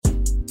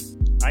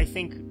I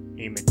think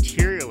a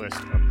materialist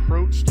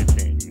approach to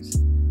things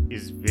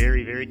is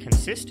very, very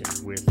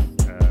consistent with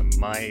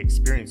my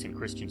experience in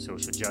Christian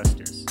social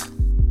justice.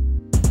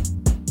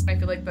 I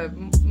feel like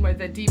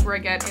the deeper I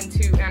get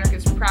into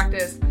anarchist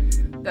practice,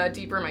 the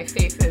deeper my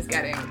faith is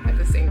getting at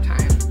the same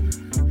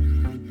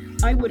time.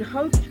 I would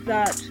hope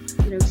that,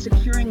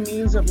 securing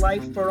means of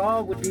life for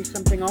all would be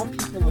something all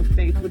people of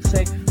faith would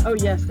say, oh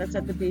yes, that's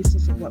at the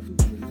basis of what we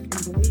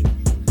believe.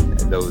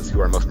 Those who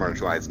are most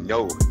marginalized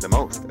know the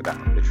most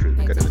about the true,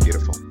 the good, and the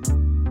beautiful.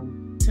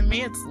 To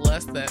me, it's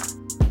less that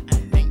I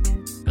think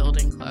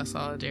building class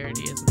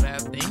solidarity is a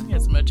bad thing,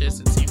 as much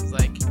as it seems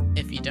like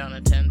if you don't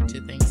attend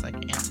to things like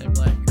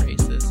anti-Black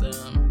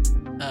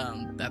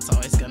racism, that's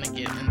always going to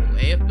get in the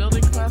way of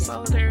building class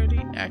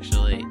solidarity,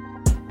 actually.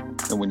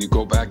 And when you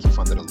go back, you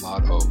find that a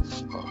lot of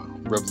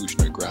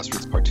revolutionary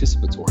grassroots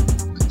participatory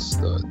movements,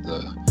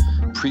 the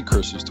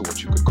precursors to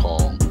what you could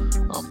call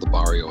the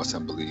barrio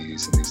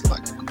assemblies and these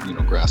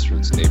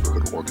grassroots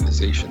neighborhood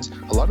organizations,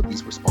 a lot of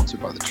these were sponsored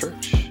by the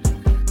church.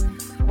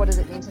 What does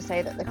it mean to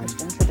say that the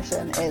Christian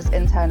tradition is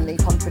internally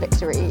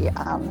contradictory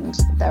and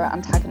there are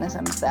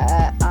antagonisms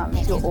there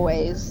and you're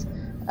always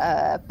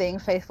being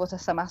faithful to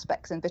some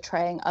aspects and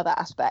betraying other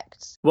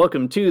aspects?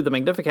 Welcome to the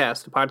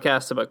Magnificast, a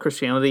podcast about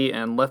Christianity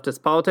and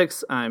leftist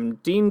politics. I'm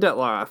Dean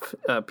Detloff,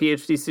 a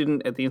PhD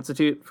student at the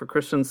Institute for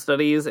Christian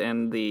Studies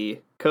and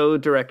the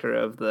co-director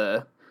of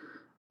the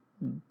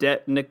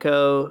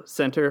Detnico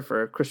Center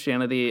for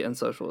Christianity and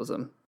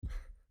Socialism.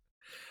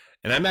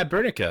 And I'm Matt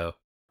Bernico,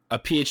 a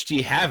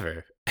PhD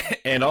haver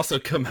and also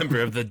co-member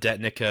of the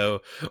Detnico.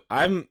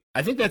 I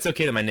think that's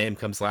okay that my name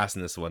comes last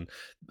in this one,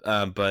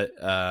 but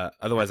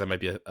otherwise I might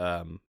be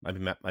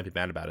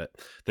mad about it.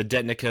 The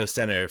Detnico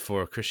Center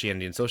for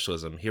Christianity and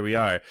Socialism. Here we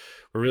are.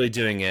 We're really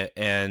doing it.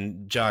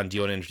 And John, do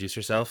you want to introduce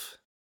yourself?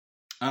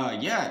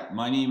 Yeah,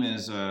 my name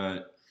is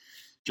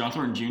John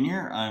Thornton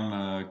Jr. I'm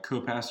a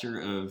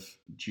co-pastor of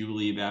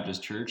Jubilee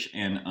Baptist Church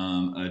and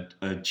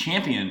a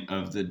champion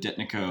of the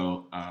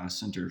Detnico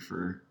Center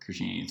for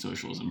Christianity and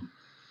Socialism.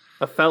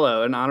 A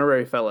fellow, an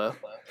honorary fellow.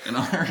 An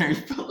honorary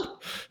fellow.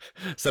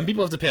 Some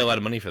people have to pay a lot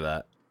of money for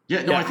that.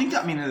 Yeah, no, yeah. I think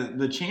that,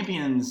 the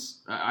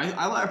champions,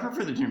 I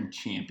prefer the term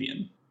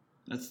champion.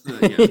 That's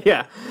the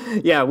yeah.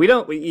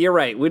 You're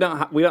right. We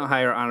don't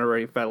hire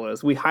honorary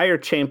fellows. We hire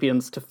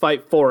champions to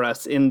fight for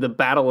us in the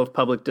battle of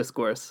public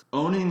discourse.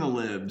 Owning the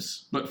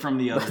libs, but from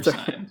the other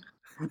side.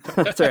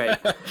 That's right.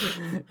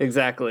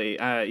 Exactly.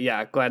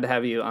 Glad to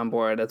have you on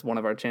board as one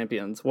of our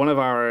champions. One of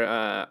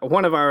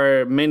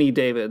our many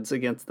Davids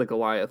against the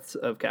Goliaths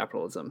of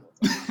capitalism.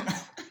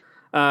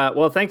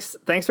 Well, thanks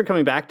for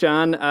coming back,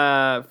 John.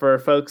 For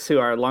folks who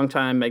are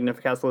longtime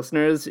Magnificast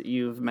listeners,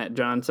 you've met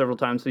John several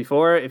times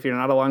before. If you're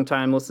not a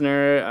longtime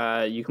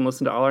listener, you can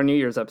listen to all our New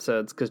Year's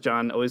episodes because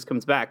John always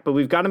comes back. But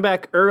we've got him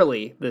back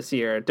early this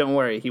year. Don't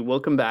worry, he will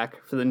come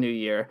back for the new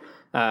year.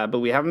 But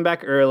we have him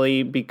back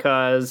early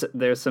because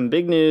there's some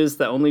big news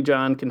that only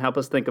John can help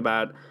us think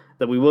about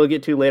that we will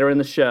get to later in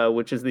the show,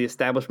 which is the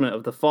establishment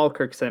of the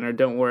Falkirk Center.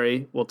 Don't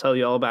worry, we'll tell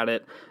you all about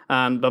it.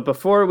 But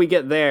before we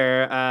get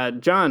there,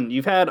 John,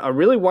 you've had a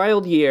really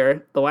wild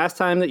year. The last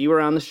time that you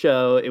were on the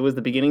show, it was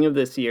the beginning of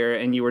this year,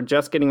 and you were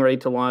just getting ready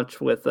to launch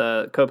with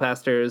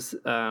co-pastors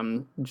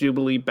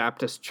Jubilee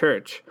Baptist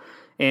Church.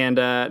 And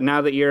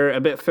now that you're a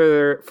bit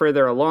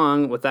further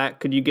along with that,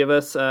 could you give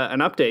us an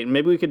update?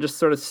 Maybe we could just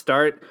sort of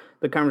start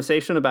the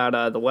conversation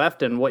about the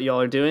left and what y'all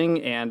are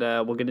doing, and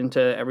we'll get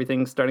into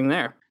everything starting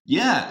there.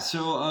 Yeah.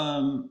 So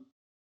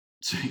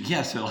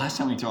last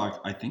time we talked,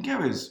 I think I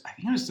was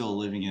still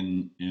living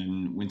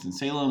in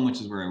Winston-Salem,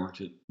 which is where I worked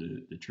at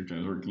the church I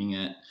was working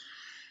at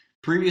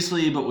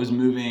previously, but was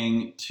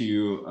moving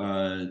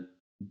to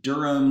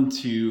Durham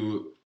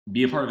to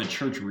be a part of a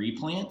church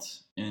replant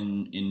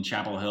in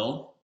Chapel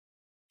Hill.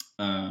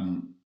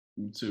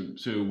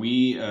 So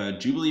we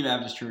Jubilee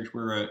Baptist Church,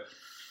 we're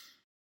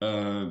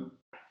a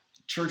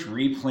church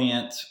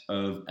replant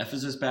of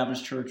Ephesus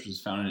Baptist Church, which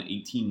was founded in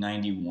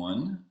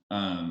 1891.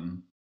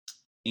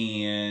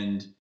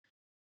 And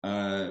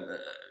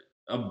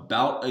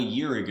about a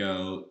year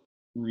ago,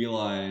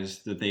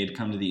 realized that they had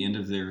come to the end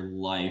of their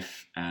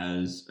life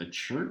as a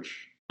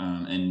church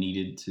and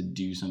needed to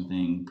do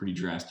something pretty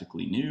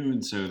drastically new.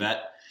 And so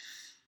that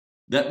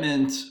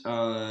meant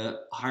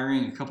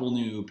hiring a couple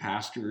new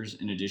pastors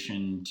in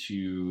addition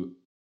to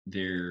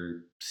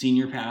their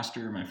senior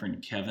pastor, my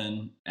friend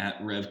Kevin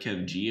at Rev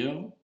Kev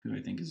Geo, who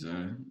I think is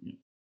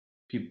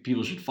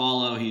people should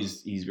follow.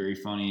 He's very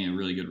funny, a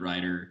really good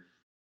writer.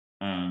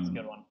 That's a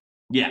good one.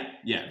 Yeah.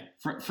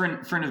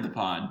 Friend of the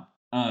pod.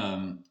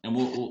 And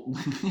we'll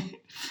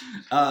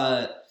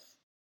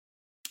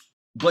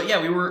but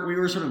yeah, we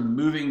were sort of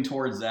moving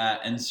towards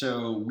that, and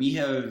so we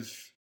have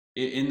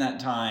in that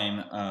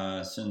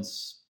time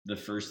since the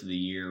first of the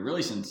year,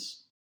 really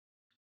since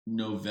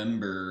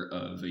November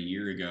of a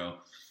year ago,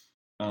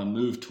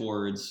 moved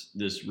towards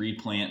this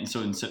replant. And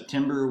so in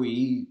September,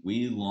 we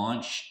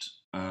launched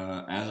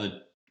as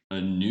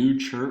a new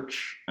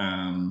church,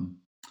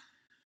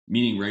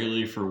 meeting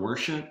regularly for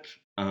worship.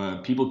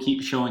 People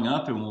keep showing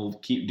up, and we'll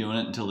keep doing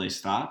it until they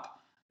stop.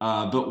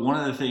 But one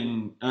of the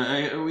things,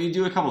 we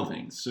do a couple of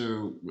things.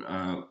 So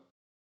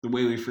the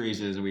way we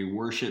phrase it is we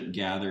worship,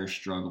 gather,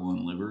 struggle,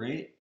 and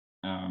liberate.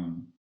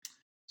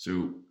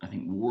 So I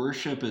think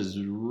worship is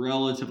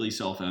relatively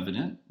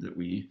self-evident that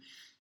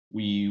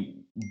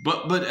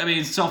but I mean,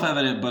 it's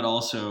self-evident, but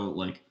also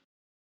like,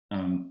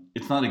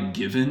 it's not a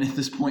given at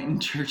this point in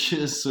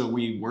churches. So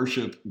we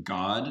worship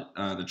God,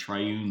 the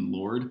triune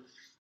Lord.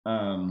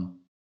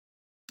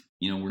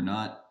 We're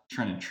not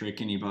trying to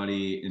trick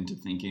anybody into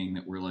thinking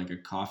that we're like a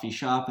coffee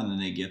shop, and then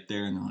they get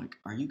there and they're like,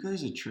 "Are you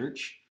guys a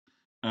church?"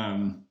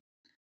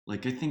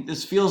 Like, I think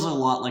this feels a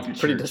lot like a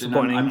Pretty church.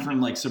 disappointing. And I'm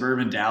from like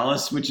suburban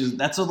Dallas,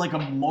 that's like a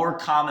more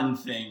common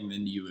thing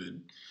than you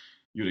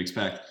would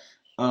expect.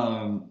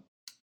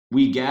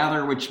 We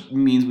gather, which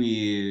means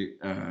we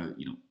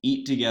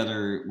eat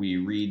together, we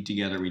read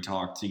together, we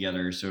talk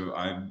together. So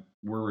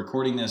we're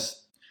recording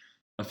this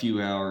a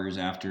few hours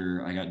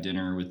after I got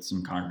dinner with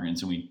some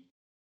congregants, and we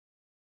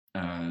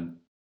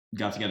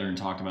got together and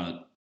talked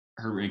about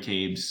Herbert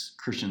McCabe's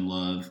Christian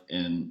Love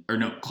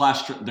the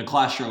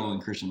class struggle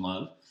in Christian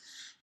Love.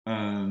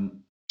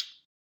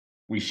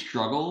 We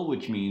struggle,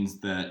 which means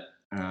that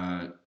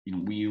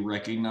we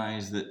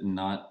recognize that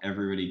not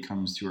everybody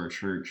comes to our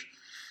church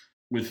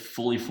with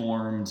fully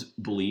formed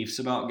beliefs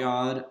about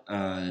God,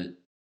 and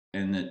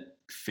that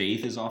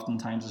faith is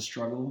oftentimes a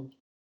struggle.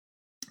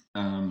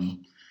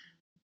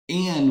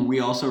 And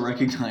we also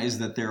recognize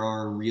that there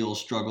are real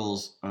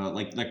struggles,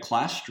 like the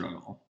class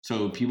struggle.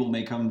 So people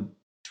may come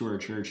to our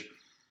church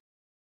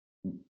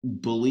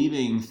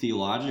believing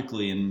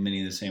theologically in many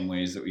of the same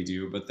ways that we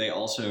do, but they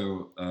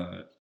also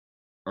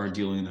are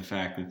dealing with the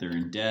fact that they're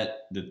in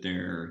debt, that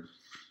their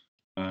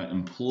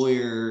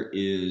employer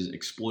is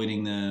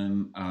exploiting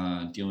them,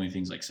 dealing with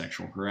things like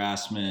sexual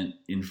harassment,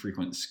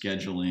 infrequent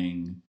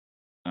scheduling,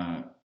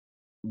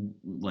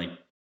 like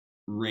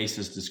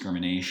racist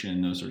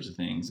discrimination, those sorts of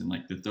things. And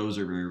like those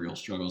are very real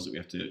struggles that we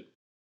have to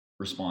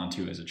respond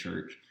to as a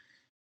church.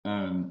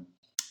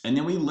 And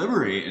then we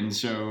liberate. And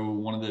so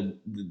one of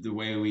the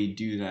way we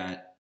do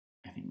that,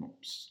 I think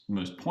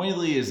most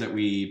pointedly, is that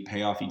we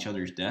pay off each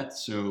other's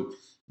debts. So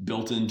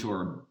built into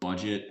our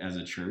budget as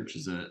a church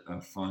is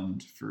a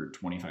fund for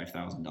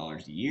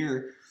 $25,000 a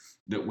year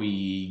that we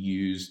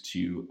use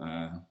to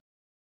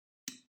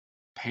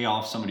pay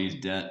off somebody's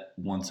debt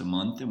once a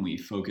month. And we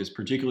focus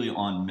particularly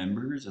on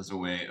members as a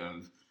way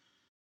of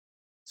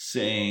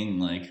saying,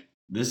 like,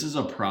 this is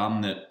a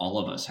problem that all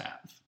of us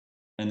have.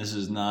 And this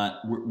is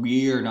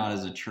we are not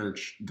as a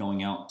church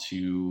going out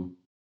to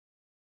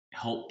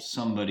help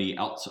somebody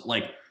outside.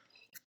 Like,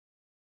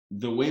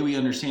 the way we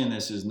understand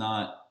this is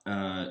not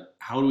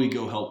how do we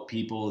go help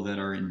people that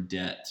are in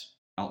debt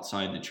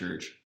outside the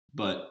church,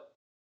 but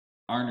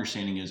our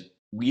understanding is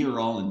we are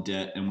all in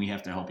debt and we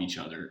have to help each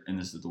other, and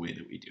this is the way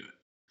that we do it.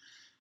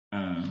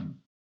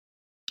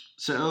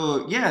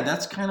 So yeah,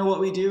 that's kind of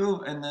what we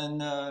do. And then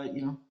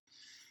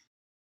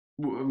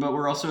but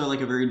we're also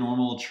like a very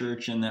normal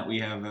church in that we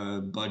have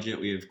a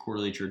budget, we have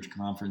quarterly church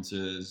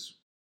conferences,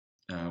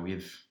 we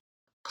have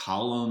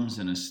columns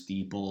and a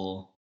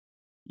steeple,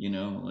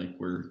 like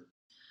we're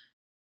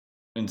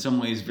in some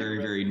ways very,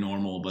 very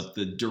normal, but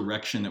the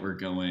direction that we're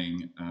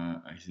going,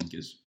 I think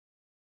is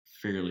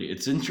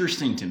it's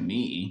interesting to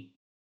me.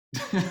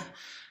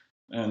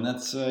 And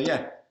that's, so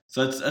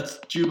that's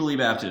Jubilee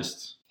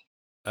Baptist.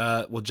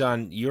 Well,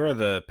 John, you're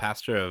the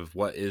pastor of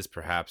what is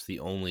perhaps the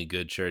only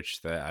good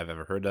church that I've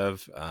ever heard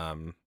of.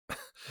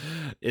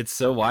 It's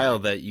so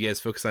wild that you guys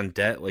focus on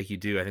debt like you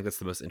do. I think that's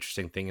the most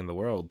interesting thing in the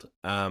world.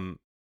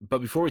 But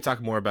before we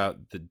talk more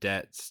about the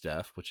debt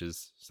stuff, which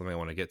is something I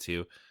want to get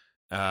to,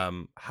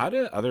 how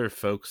do other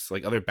folks,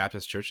 like other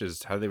Baptist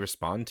churches, how do they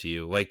respond to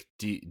you? Like,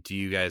 do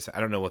you guys, I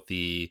don't know what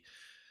the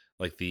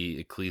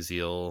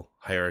ecclesial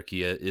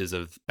hierarchy is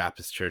of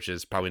Baptist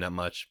churches, probably not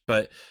much,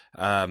 but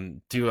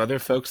do other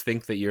folks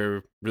think that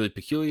you're really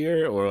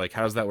peculiar, or like,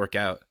 how does that work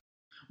out?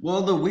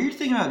 Well, the weird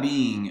thing about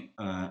being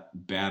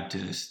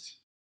Baptist,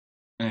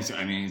 and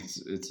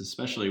it's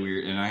especially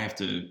weird, and I have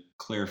to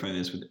clarify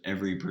this with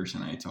every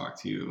person I talk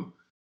to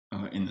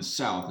in the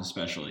South,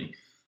 especially.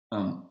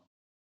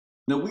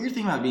 The weird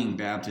thing about being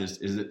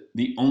Baptist is that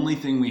the only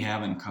thing we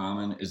have in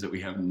common is that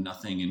we have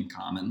nothing in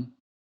common,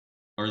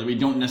 or that we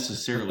don't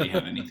necessarily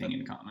have anything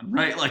in common,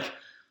 right? Like,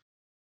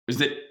 is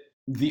that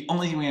the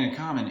only thing we have in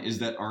common is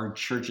that our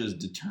churches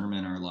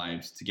determine our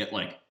lives to get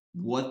like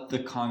what the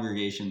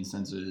congregation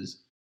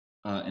senses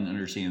and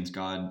understands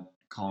God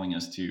calling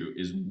us to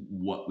is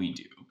what we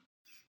do.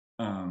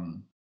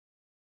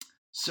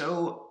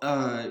 So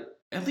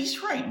at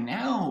least right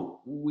now,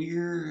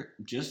 we're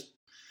just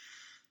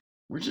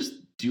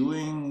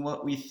doing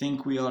what we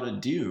think we ought to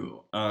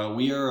do.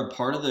 We are a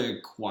part of the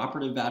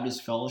Cooperative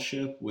Baptist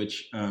Fellowship,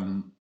 which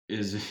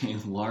is a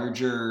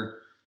larger,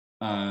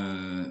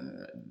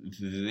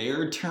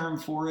 their term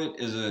for it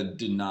is a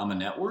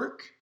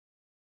denom-network.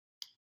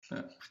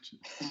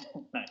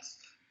 Nice.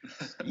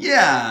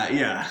 Yeah.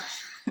 Yeah.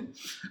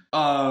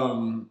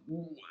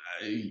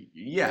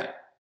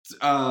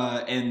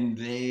 And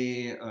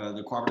they,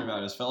 the Cooperative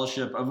Baptist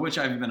Fellowship, of which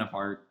I've been a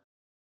part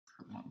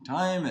a long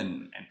time,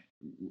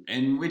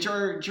 and which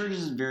our church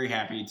is very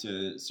happy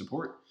to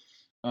support,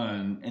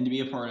 and to be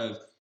a part of.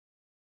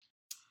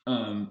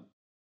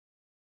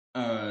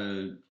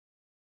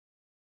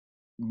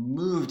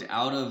 Moved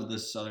out of the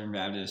Southern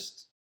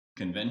Baptist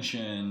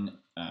Convention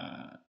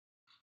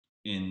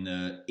in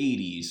the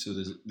 80s. So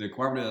the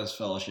Cooperative Baptist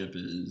Fellowship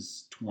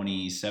is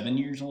 27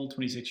 years old,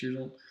 26 years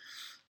old.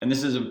 And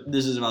this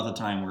is about the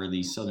time where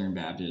the Southern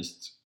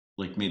Baptists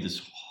like made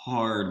this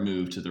hard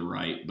move to the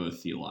right,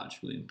 both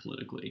theologically and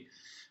politically.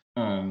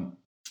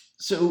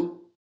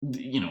 So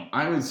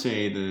I would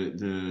say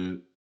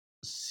the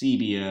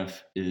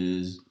CBF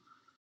is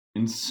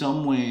in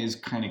some ways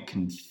kind of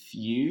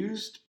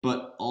confused,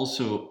 but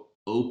also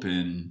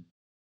open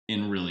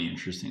in really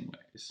interesting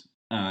ways.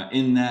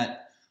 In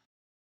that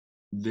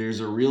there's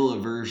a real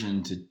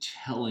aversion to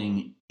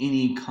telling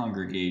any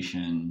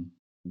congregation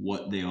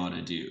what they ought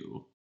to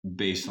do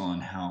based on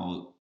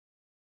how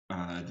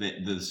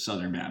the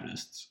Southern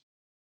Baptists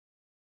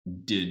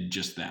did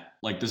just that.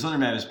 Like the Southern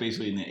Baptists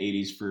basically in the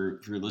 80s,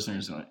 for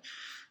listeners,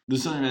 the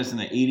Southern Baptists in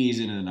the 80s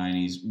into the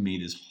 90s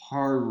made this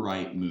hard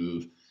right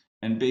move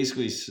and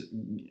basically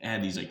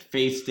had these like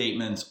faith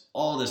statements,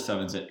 all this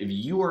stuff, and said, if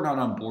you are not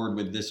on board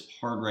with this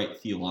hard right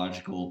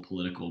theological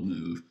political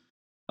move,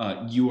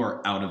 you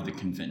are out of the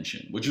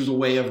convention, which was a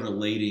way of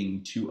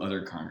relating to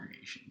other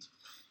congregations.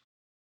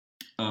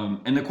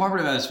 And the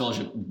Cooperative Baptist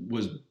Fellowship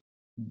was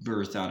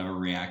birthed out of a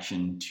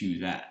reaction to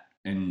that,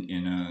 and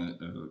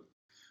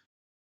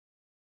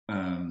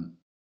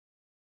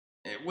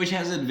which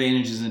has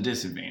advantages and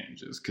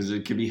disadvantages, because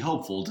it can be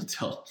helpful to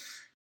tell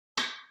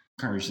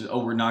congregations,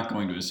 oh, we're not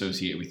going to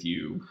associate with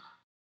you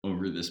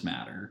over this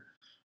matter.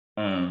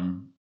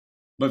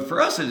 But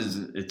for us,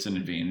 it's an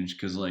advantage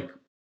because like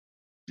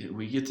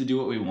we get to do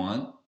what we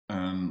want.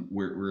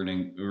 We're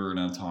an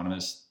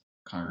autonomous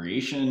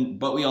congregation,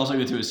 but we also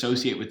get to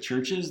associate with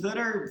churches that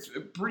are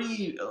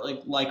pretty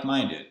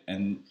like-minded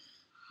and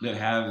that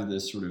have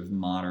this sort of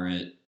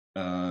moderate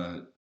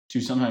to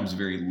sometimes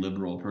very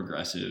liberal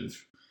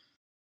progressive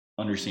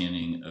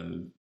understanding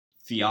of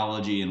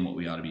theology and what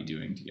we ought to be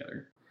doing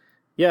together.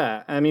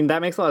 Yeah, I mean,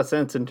 that makes a lot of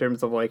sense in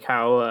terms of like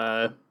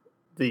how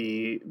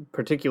the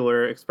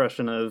particular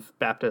expression of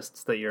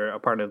Baptists that you're a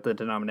part of, the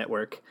Denom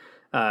network,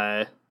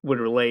 would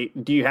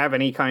relate. Do you have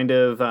any kind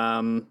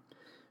of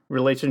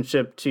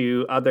relationship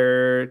to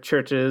other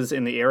churches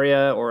in the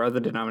area or other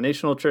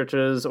denominational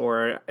churches,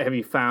 or have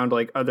you found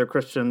like other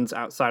Christians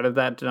outside of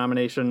that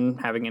denomination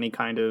having any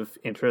kind of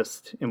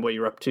interest in what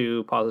you're up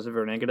to, positive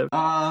or negative?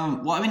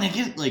 Well, I mean, I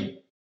get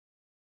like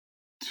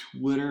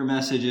Twitter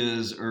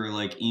messages or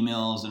like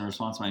emails in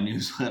response to my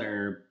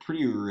newsletter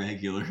pretty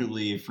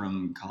regularly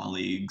from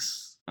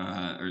colleagues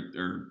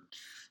or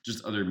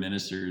just other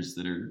ministers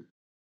that are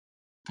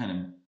kind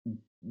of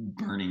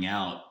burning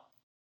out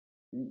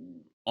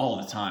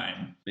all the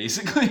time,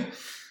 basically,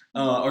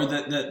 or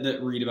that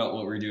read about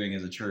what we're doing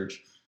as a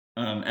church.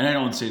 And I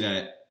don't say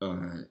that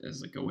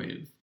as like a way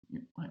of,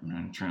 I'm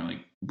not trying to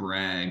like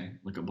brag,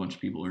 like a bunch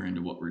of people are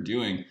into what we're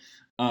doing.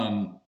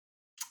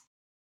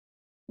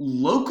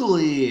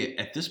 Locally,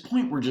 at this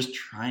point, we're just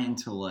trying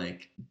to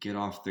like get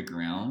off the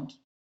ground,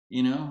 I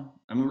mean,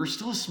 we're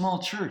still a small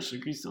church.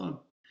 Like it's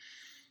still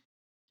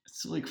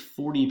like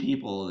 40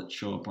 people that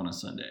show up on a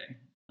Sunday,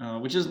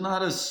 which is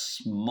not a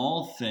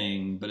small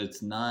thing, but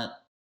it's not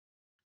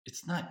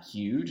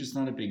huge. It's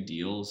not a big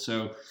deal.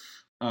 So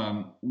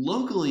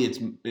locally,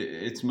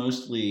 it's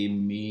mostly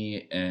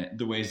me and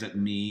the ways that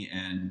me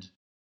and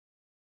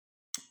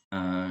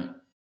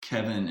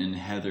Kevin and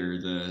Heather,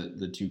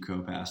 the two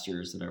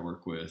co-pastors that I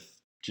work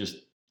with, just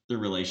the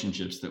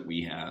relationships that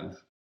we have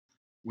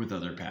with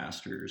other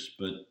pastors.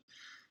 But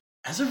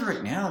as of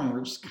right now, I mean,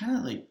 we're just kind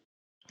of like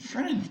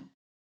trying to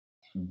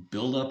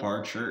build up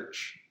our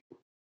church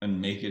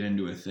and make it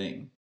into a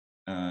thing.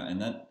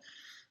 And that,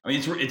 I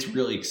mean, it's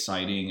really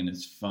exciting and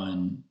it's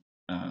fun.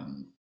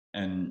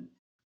 And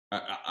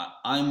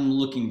I'm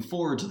looking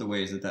forward to the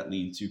ways that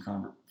leads to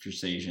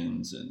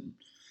conversations and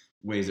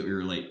ways that we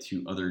relate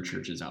to other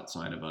churches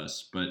outside of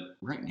us. But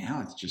right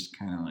now it's just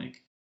kind of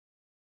like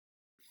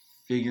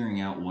figuring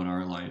out what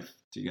our life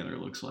together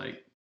looks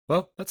like.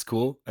 Well, that's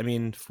cool. I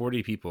mean,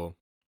 40 people.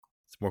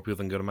 It's more people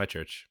than go to my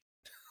church.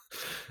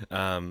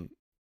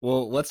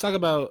 Well, let's talk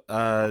about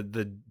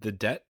the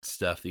debt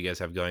stuff that you guys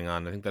have going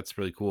on. I think that's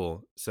really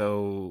cool.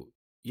 So,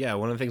 yeah,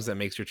 one of the things that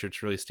makes your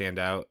church really stand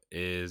out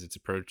is its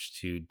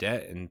approach to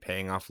debt and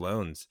paying off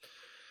loans.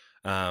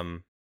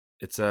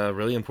 It's a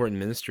really important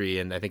ministry,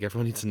 and I think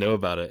everyone needs to know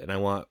about it. And I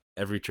want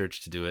every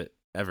church to do it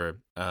ever,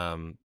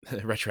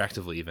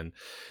 retroactively even.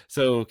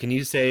 So can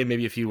you say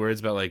maybe a few words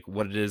about like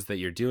what it is that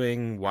you're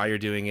doing, why you're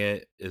doing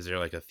it? Is there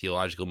like a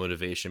theological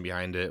motivation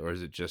behind it, or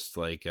is it just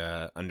like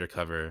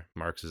undercover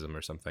Marxism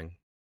or something?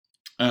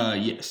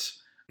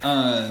 Yes.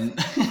 Well,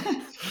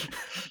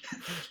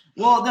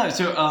 no.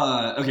 So,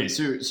 okay.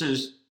 So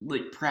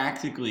like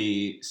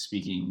practically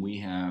speaking, we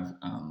have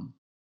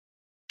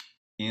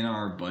in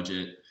our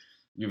budget,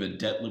 we have a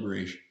debt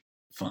liberation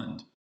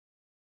fund,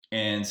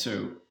 and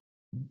so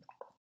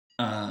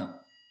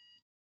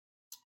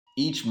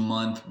each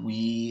month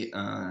once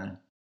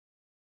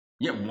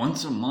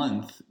a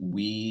month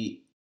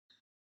we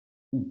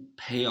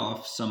pay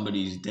off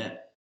somebody's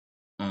debt,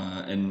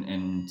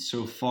 and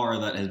so far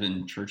that has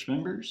been church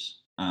members,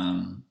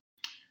 and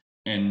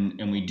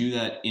we do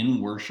that in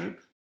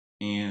worship,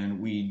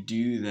 and we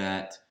do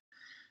that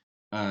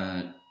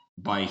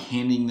by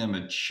handing them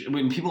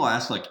when people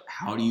ask like,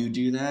 how do you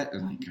do that?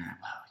 I'm like,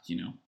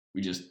 well,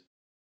 we just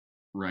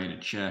write a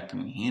check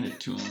and we hand it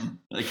to them.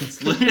 Like, it's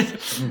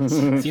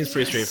seems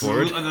pretty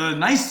straightforward. The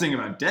nice thing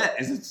about debt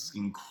is it's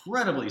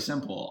incredibly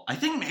simple. I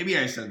think maybe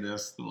I said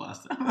this the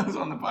last time I was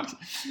on the podcast,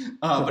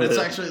 but it's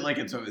actually like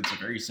it's a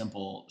very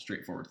simple,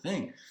 straightforward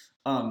thing.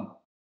 But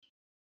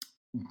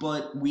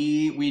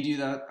we do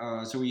that.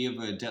 So we have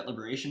a debt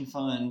liberation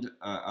fund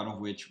out of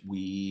which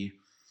we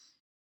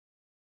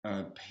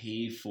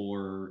pay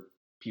for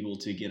people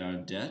to get out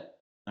of debt.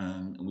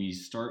 We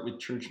start with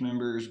church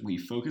members. We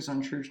focus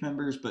on church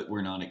members, but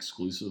we're not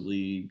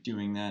exclusively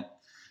doing that.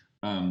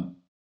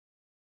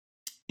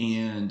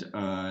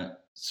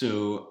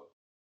 So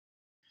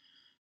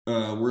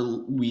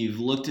we've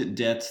looked at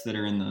debts that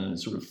are in the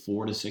sort of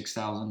 $4,000 to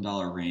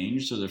 $6,000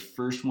 range. So the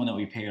first one that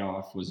we paid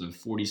off was a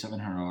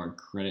 $4,700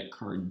 credit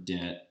card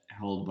debt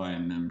held by a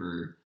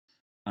member.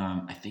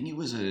 I think it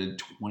was a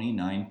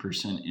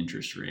 29%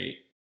 interest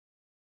rate.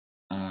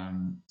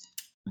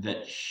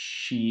 That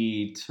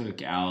she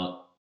took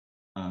out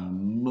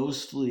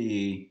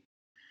mostly,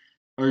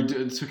 or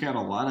took out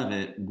a lot of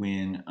it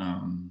when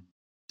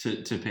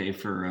to pay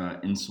for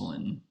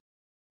insulin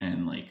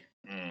and like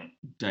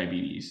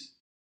diabetes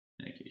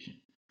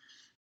medication,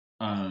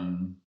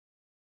 and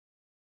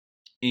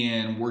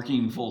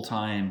working full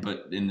time,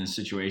 but in the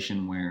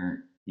situation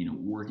where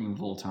working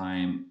full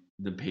time,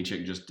 the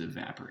paycheck just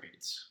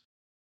evaporates,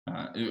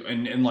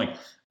 and like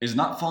is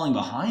not falling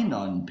behind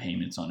on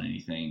payments on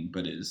anything,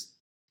 but is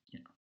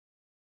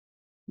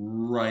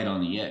right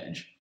on the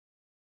edge.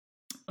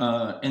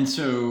 And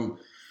so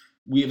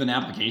we have an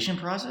application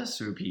process.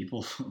 So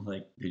people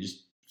like they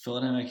just fill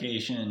out an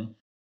application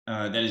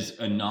that is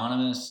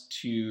anonymous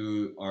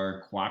to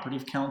our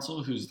cooperative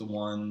council, who's the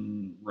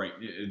one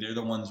they're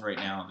the ones right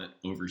now that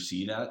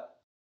oversee that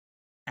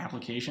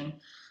application.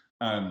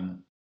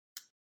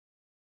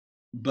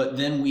 But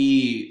then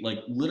we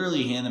like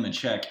literally hand them a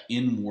check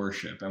in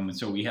worship. And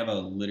so we have a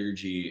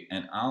liturgy,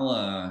 and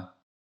I'll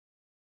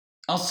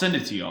send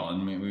it to y'all,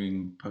 and maybe we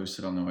can post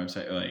it on the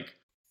website,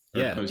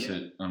 post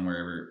it on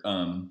wherever.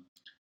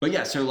 But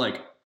yeah, so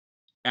like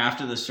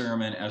after the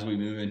sermon, as we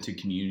move into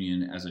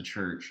communion as a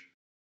church,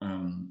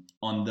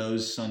 on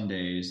those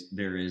Sundays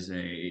there is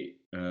a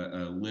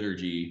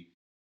liturgy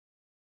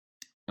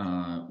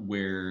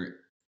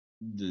where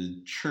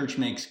the church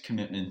makes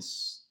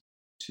commitments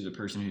to the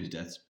person whose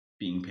debt's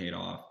being paid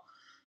off.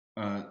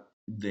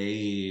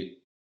 They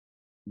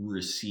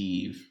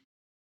receive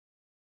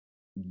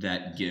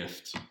that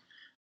gift.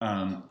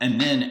 And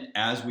then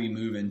as we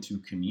move into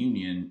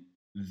communion,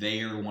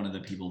 they are one of the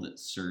people that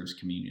serves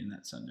communion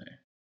that Sunday.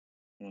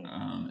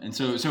 And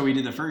so we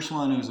did the first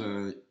one. It was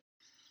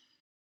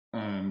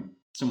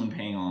someone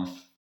paying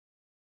off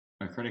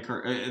a credit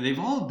card. They've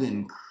all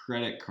been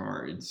credit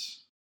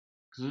cards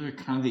because they're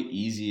kind of the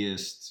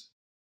easiest,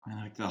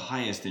 like the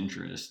highest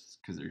interest,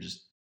 because they're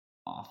just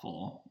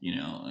awful,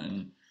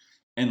 and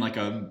like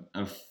a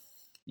 $4,000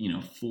 to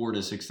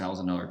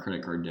 $6,000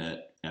 credit card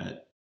debt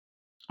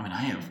I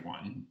have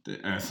one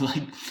that at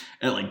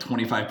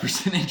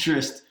 25%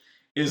 interest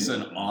is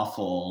an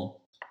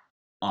awful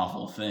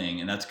thing,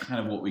 and that's kind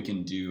of what we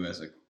can do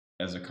as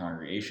a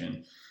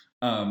congregation.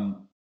 But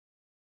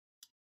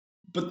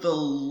the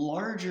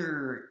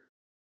larger,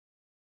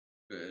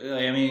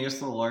 I guess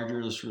the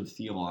larger sort of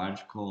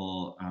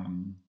theological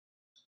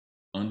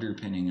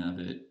underpinning of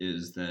it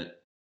is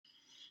that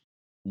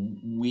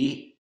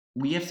we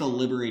have to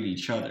liberate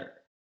each other.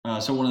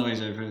 So one of the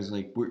ways I feel is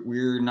like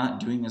we're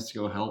not doing this to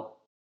go help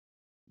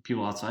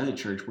people outside the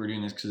church. We're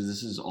doing this because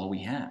this is all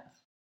we have.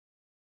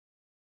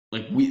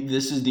 Like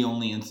this is the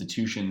only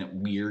institution that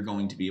we are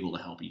going to be able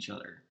to help each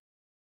other.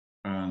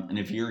 And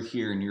if you're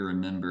here and you're a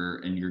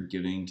member and you're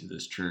giving to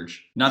this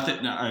church, not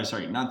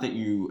that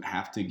you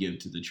have to give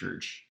to the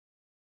church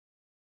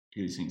to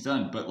get these things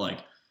done, but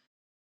like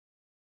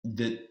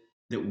that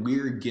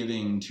we're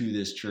giving to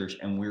this church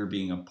and we're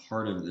being a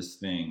part of this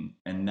thing,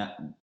 and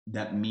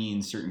that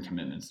means certain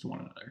commitments to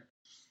one another.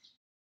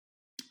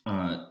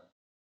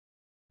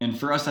 And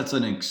for us, that's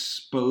an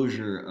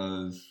exposure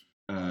of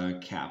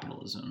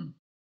capitalism.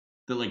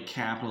 That like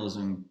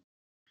capitalism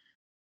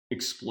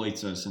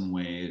exploits us in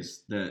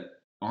ways that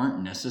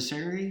aren't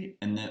necessary,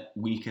 and that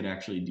we could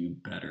actually do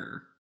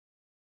better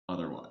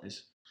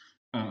otherwise.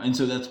 And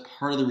so that's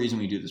part of the reason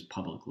we do this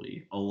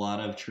publicly. A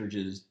lot of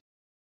churches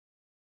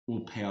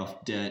will pay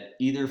off debt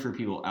either for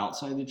people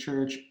outside the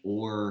church,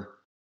 or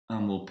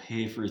will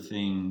pay for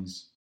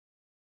things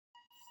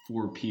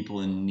for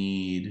people in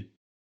need,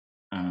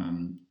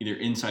 either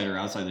inside or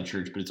outside the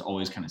church, but it's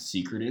always kind of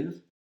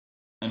secretive.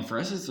 And for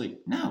us, it's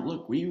like, no,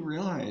 look, we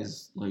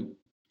realize like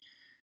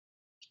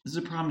this is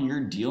a problem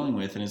you're dealing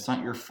with, and it's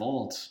not your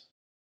fault.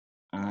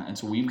 and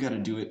so we've got to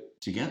do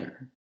it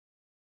together.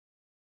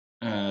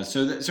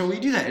 So we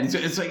do that, and so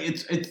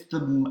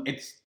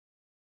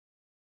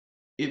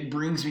it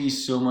brings me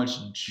so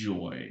much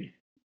joy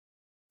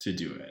to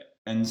do it.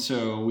 And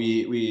so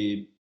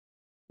we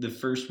the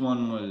first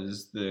one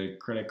was the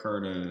credit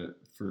card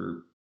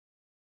for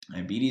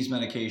diabetes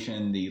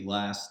medication.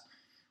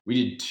 We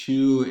did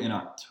 2 in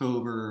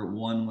October.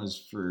 One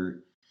was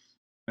for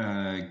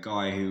a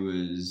guy who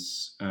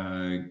was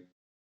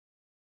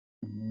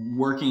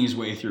working his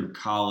way through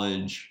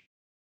college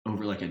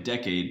over like a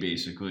decade,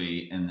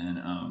 basically, and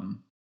then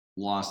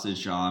lost his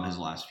job his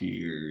last few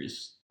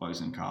years while he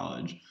was in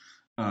college.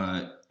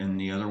 And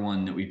the other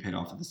one that we paid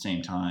off at the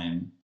same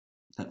time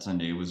that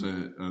Sunday was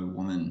a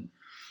woman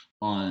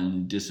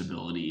on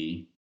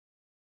disability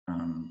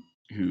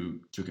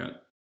who took out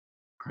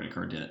credit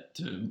card debt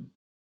to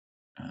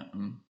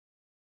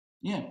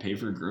pay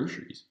for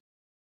groceries.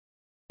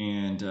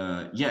 And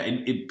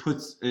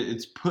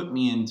it's put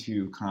me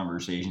into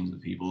conversations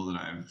with people that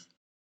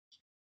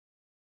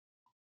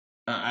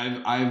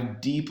I've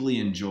deeply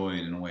enjoyed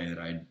in a way that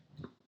I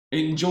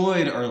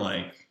enjoyed, or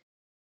like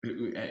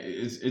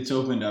it's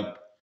opened up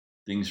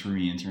things for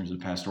me in terms of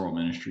pastoral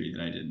ministry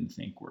that I didn't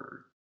think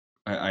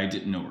I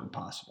didn't know were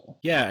possible.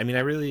 Yeah, I mean, I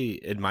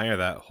really admire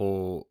that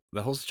whole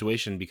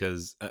situation,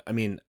 because I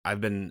mean,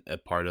 I've been a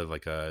part of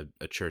like a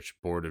church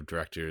board of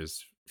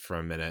directors for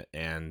a minute,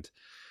 and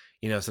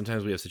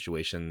sometimes we have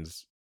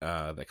situations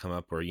that come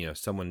up where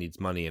someone needs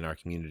money in our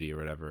community or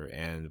whatever,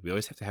 and we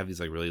always have to have these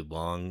like really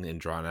long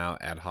and drawn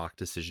out ad hoc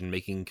decision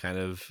making kind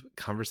of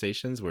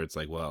conversations where it's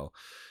like, well,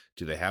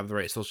 do they have the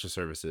right social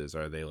services?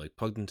 Are they like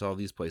plugged into all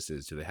these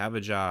places? Do they have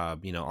a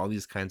job? All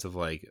these kinds of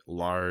like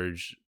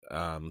large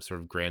sort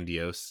of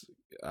grandiose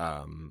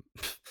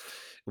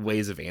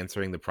ways of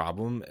answering the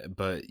problem.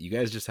 But you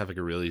guys just have like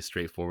a really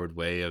straightforward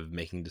way of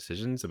making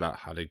decisions about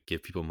how to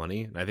give people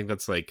money, and I think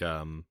that's like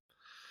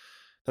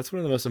that's one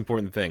of the most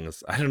important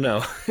things. I don't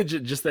know,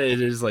 just that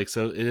it is like,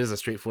 so it is a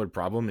straightforward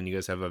problem, and you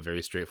guys have a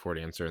very straightforward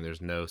answer, and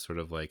there's no sort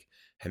of like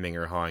hemming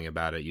or hawing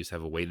about it. You just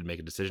have a way to make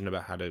a decision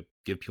about how to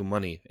give people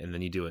money, and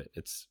then you do it.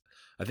 It's,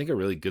 I think, a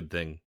really good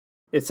thing.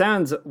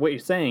 What you're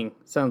saying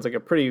sounds like a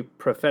pretty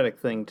prophetic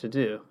thing to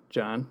do,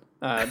 John.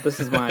 This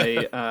is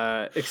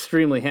my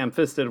extremely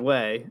ham-fisted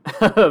way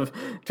of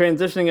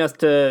transitioning us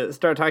to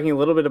start talking a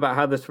little bit about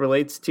how this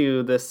relates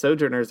to this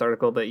Sojourners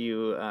article that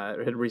you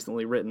had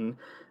recently written.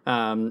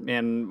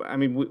 And I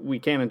mean, we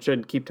can and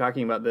should keep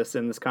talking about this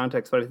in this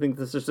context, but I think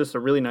this is just a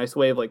really nice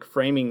way of like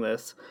framing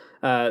this.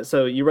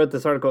 So you wrote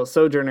this article,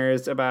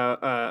 Sojourners, about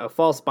a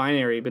false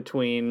binary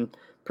between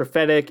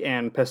prophetic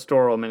and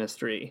pastoral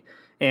ministry.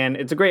 And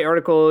it's a great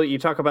article. You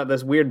talk about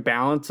this weird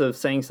balance of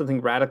saying something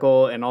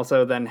radical and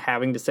also then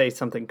having to say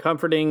something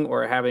comforting,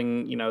 or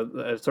having,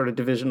 a sort of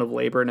division of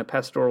labor in a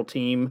pastoral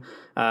team,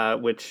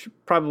 which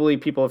probably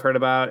people have heard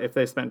about if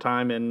they spent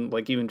time in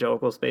like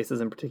evangelical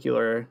spaces in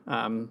particular.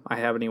 I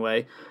have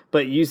anyway.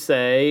 But you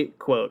say,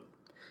 quote,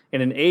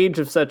 "In an age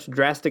of such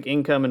drastic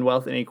income and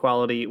wealth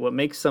inequality, what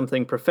makes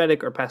something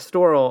prophetic or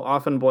pastoral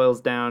often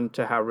boils down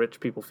to how rich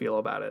people feel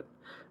about it."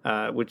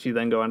 Which you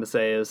then go on to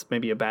say is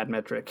maybe a bad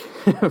metric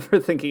for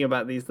thinking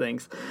about these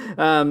things.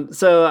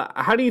 So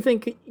how do you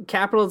think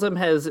capitalism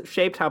has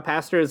shaped how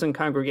pastors and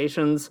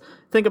congregations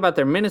think about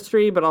their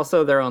ministry, but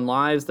also their own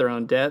lives, their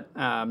own debt,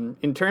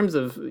 in terms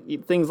of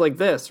things like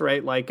this,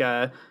 right? Like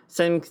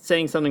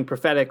saying something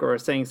prophetic or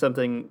saying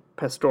something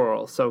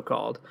pastoral,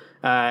 so-called.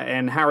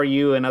 And how are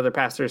you and other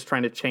pastors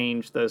trying to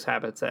change those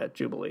habits at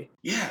Jubilee?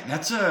 Yeah,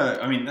 that's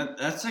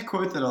a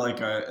quote that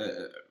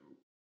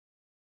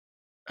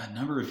a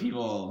number of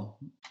people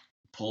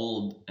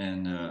pulled,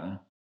 and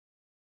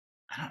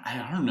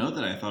I don't know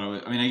that I thought it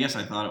was. I mean, I guess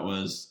I thought it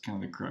was kind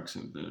of the crux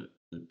of the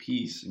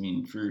piece. I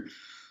mean, for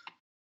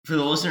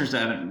the listeners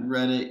that haven't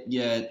read it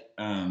yet,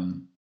 what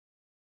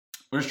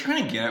I was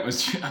trying to get at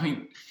was, I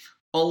mean,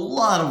 a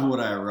lot of what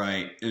I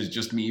write is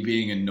just me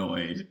being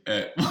annoyed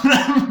at what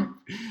I'm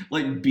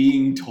like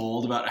being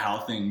told about how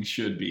things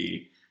should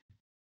be,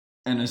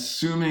 and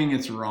assuming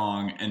it's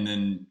wrong, and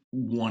then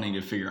wanting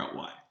to figure out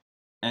why.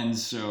 And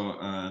so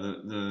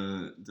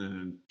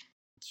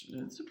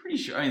it's a pretty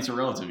short, I mean, it's a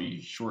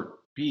relatively short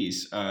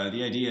piece.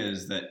 The idea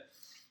is that,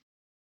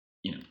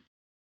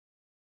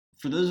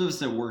 for those of us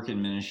that work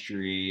in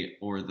ministry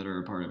or that are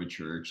a part of a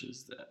church,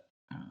 is that,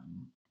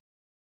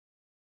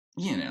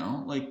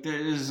 like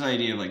there's this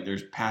idea of like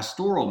there's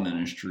pastoral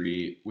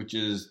ministry, which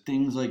is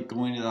things like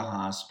going to the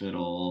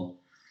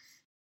hospital,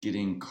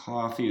 getting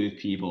coffee with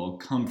people,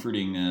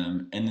 comforting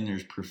them. And then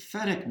there's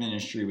prophetic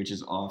ministry, which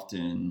is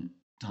often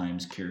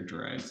times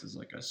characterized as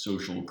like a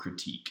social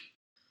critique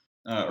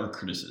or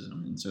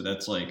criticism, and so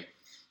that's like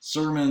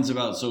sermons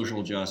about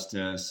social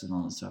justice and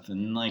all this stuff,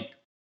 and like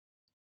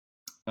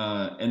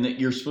and that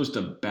you're supposed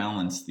to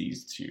balance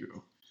these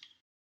two.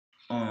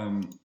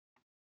 And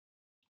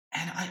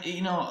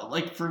I,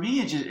 like for me,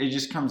 it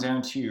just comes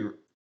down to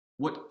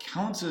what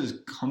counts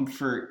as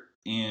comfort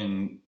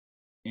in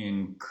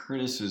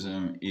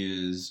criticism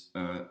is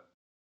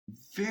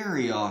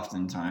very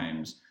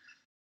oftentimes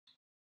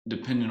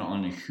dependent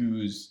on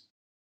who's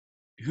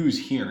who's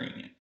hearing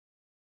it.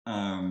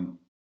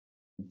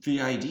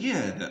 The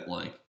idea that,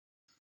 like,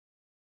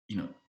 you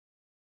know,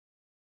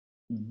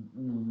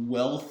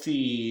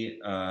 wealthy,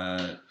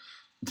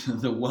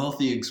 the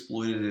wealthy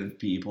exploitative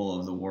people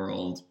of the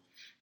world,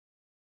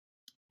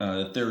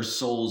 that their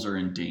souls are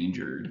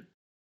endangered.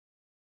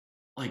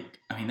 Like,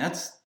 I mean,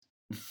 that's,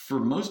 for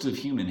most of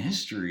human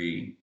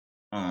history,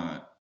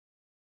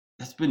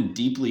 that's been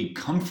deeply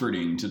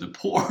comforting to the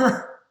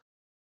poor.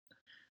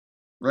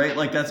 Right?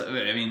 Like, that's,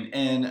 I mean,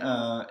 and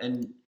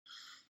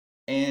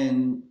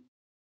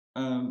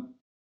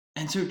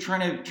so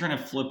trying to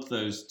flip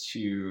those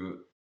two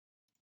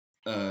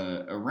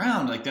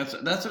around, like, that's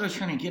what I was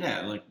trying to get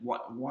at. Like,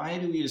 why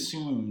do we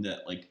assume that,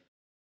 like,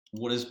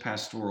 what is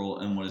pastoral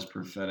and what is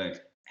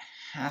prophetic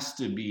has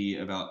to be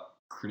about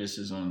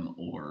criticism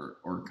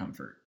or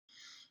comfort?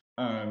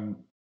 And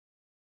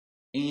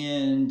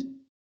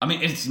I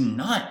mean, it's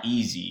not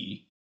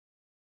easy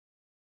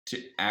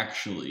to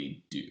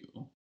actually do.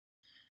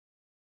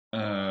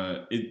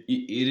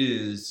 It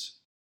is.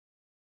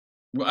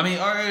 Well, I mean,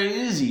 it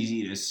is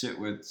easy to sit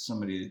with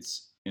somebody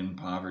that's in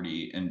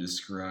poverty and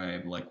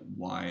describe, like,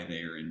 why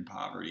they are in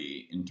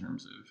poverty in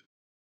terms of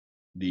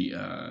the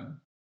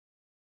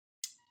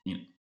you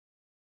know,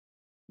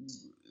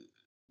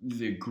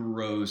 the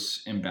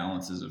gross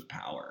imbalances of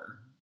power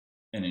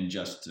and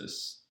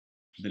injustice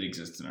that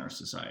exists in our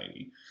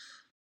society.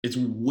 It's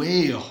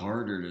way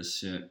harder to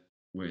sit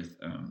with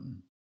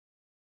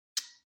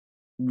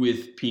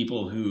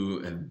people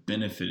who have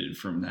benefited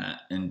from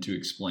that and to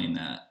explain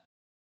that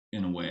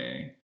in a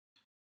way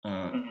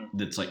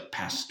that's, like,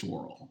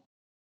 pastoral.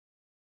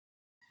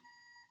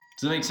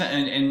 Does that make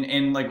sense?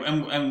 And like,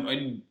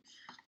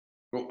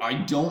 I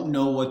don't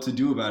know what to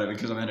do about it,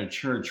 because I'm at a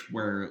church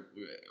where,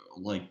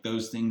 like,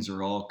 those things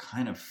are all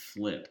kind of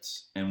flipped,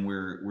 and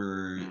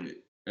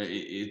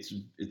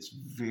it's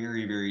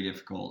very, very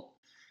difficult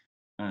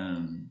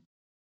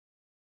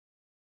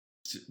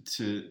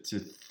to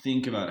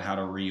think about how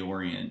to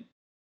reorient.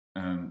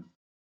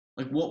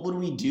 Like, what would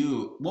we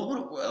do?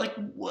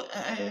 What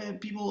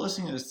people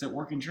listening to this that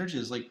work in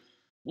churches, like,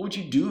 what would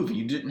you do if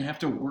you didn't have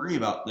to worry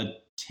about the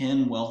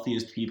 10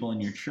 wealthiest people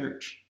in your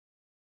church?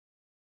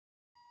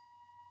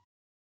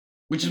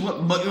 Which is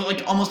what,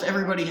 like, almost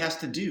everybody has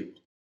to do.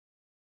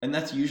 And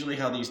that's usually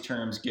how these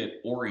terms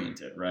get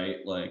oriented, right?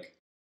 Like,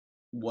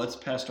 what's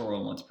pastoral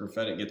and what's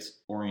prophetic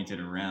gets oriented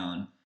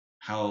around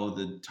how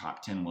the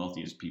top 10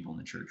 wealthiest people in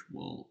the church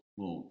will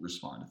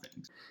respond to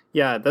things.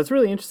 Yeah, that's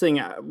really interesting.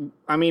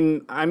 I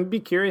mean, I'd be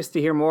curious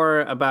to hear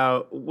more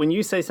about when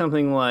you say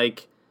something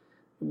like,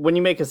 when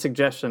you make a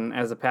suggestion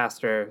as a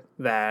pastor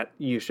that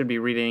you should be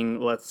reading,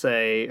 let's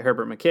say,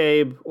 Herbert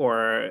McCabe,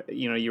 or,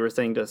 you were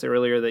saying to us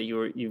earlier that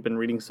you've been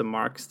reading some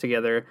Marx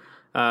together.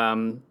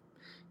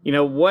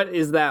 What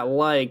is that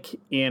like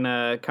in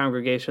a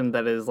congregation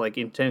that is, like,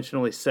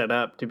 intentionally set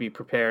up to be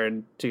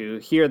prepared to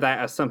hear that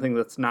as something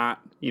that's not,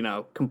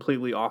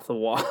 completely off the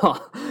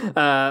wall?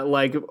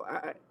 Like,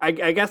 I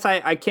guess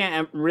I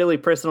can't really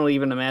personally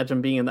even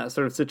imagine being in that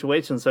sort of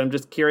situation. So I'm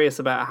just curious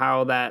about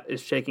how that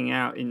is shaking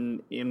out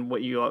in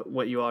what you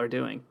all are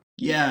doing.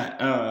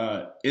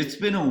 Yeah, it's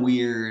been a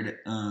weird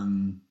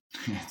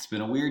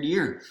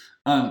year.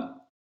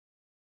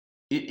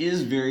 It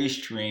is very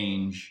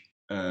strange.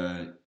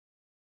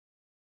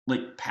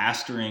 Like,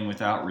 pastoring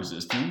without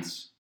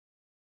resistance,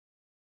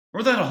 or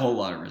without a whole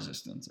lot of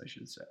resistance, I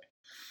should say.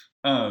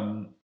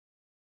 And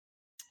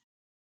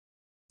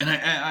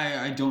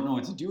I don't know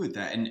what to do with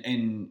that.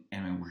 And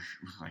we're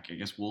like, I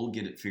guess we'll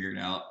get it figured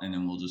out, and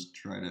then we'll just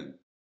try to,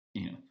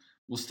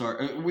 we'll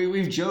start.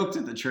 We've joked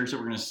at the church that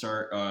we're going to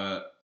start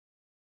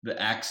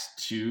the Acts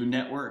 2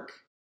 network.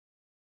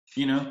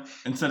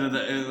 Instead of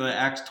the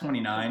Acts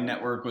 29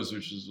 network, which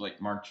is like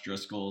Mark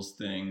Driscoll's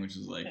thing, which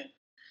is like,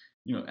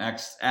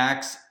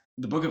 Acts,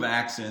 the book of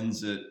Acts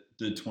ends at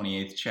the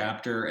 28th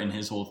chapter, and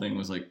his whole thing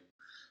was like,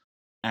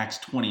 Acts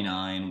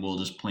 29, we'll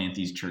just plant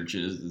these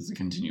churches as a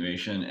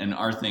continuation. And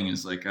our thing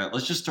is like,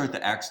 let's just start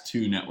the Acts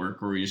 2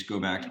 network, where we just go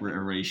back to where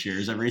everybody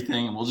shares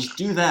everything, and we'll just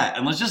do that,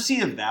 and let's just see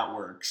if that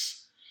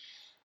works.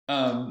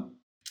 No,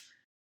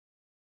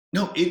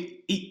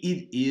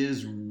 it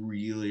is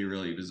really,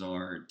 really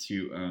bizarre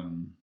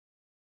to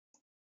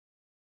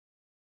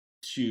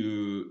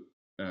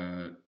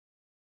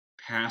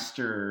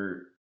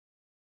pastor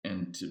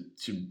and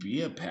to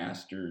be a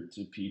pastor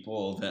to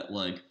people that,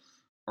 like,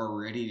 are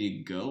ready to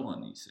go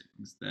on these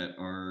things, that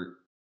are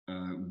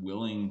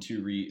willing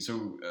to read.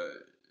 So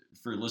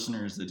for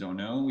listeners that don't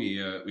know, we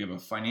have a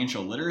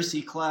financial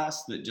literacy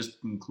class that just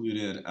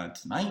concluded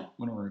tonight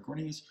when we're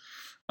recording this,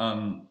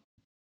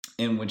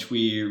 in which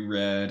we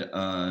read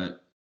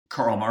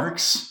Karl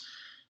Marx,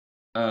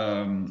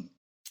 and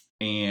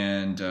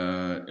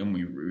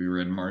we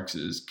read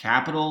Marx's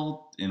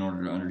Capital in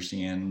order to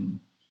understand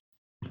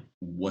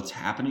what's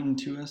happening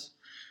to us,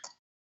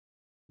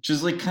 which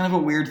is, like, kind of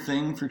a weird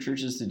thing for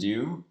churches to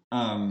do.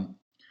 And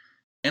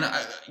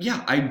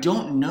I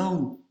don't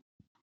know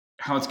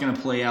how it's going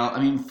to play out. I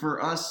mean,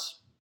 for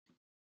us,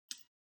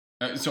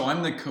 so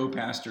I'm the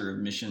co-pastor of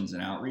missions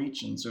and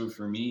outreach, and so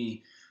for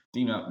me,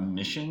 thinking about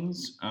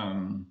missions,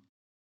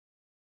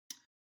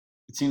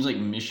 it seems like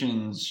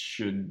missions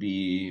should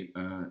be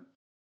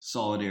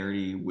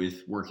solidarity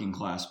with working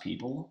class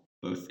people,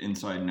 both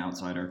inside and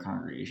outside our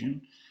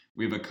congregation.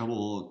 We have a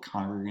couple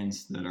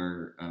congregants that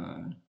are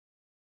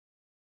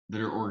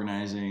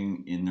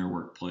organizing in their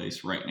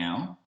workplace right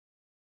now,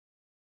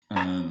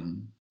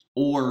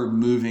 or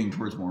moving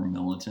towards more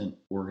militant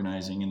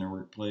organizing in their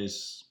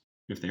workplace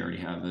if they already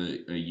have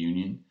a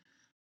union.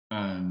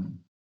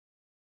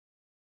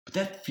 But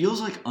that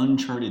feels like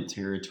uncharted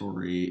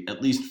territory,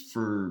 at least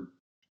for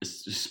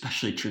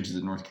especially churches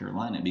in North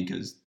Carolina,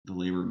 because the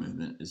labor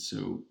movement is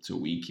so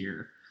weak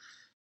here.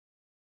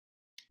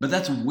 But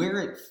that's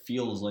where it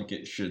feels like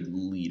it should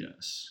lead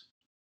us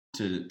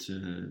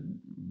to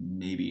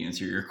maybe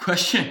answer your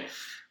question.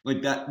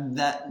 Like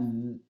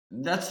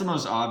that's the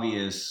most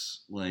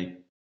obvious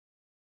like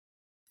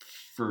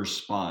first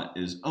spot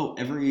is,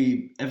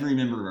 every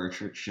member of our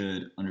church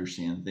should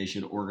understand that they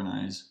should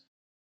organize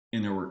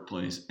in their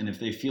workplace, and if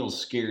they feel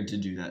scared to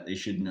do that, they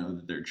should know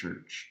that their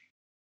church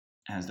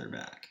has their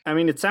back. I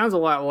mean, it sounds a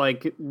lot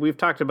like we've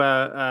talked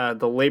about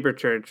the labor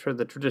church, or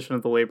the tradition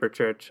of the labor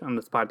church, on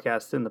this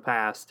podcast in the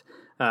past.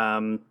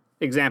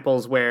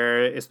 Examples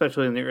where,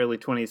 especially in the early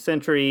 20th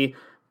century,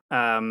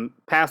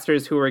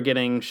 pastors who were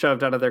getting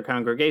shoved out of their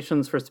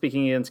congregations for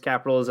speaking against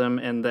capitalism,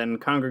 and then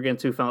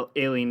congregants who felt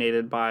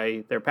alienated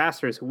by their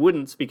pastors who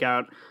wouldn't speak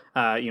out,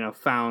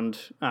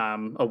 found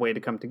a way to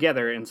come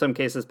together. In some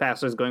cases,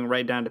 pastors going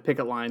right down to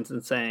picket lines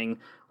and saying,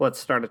 let's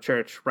start a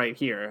church right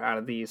here out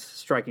of these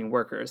striking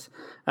workers.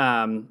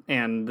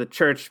 And the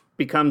church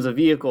becomes a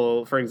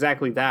vehicle for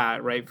exactly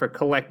that, right? For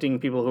collecting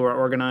people who are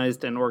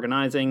organized and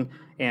organizing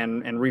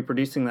and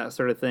reproducing that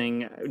sort of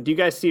thing. Do you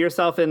guys see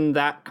yourself in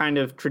that kind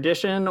of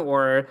tradition,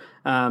 or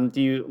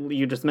do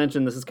you just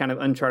mentioned this is kind of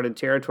uncharted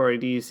territory?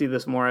 Do you see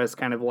this more as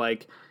kind of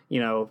like,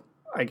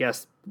 I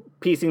guess,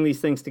 piecing these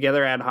things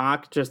together ad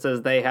hoc, just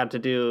as they had to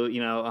do,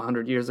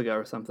 100 years ago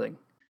or something?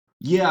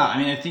 Yeah, I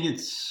mean, I think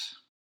it's,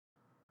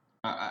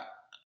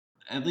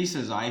 at least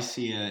as I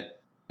see it,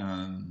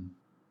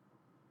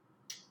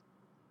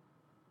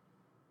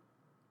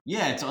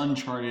 it's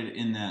uncharted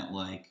in that,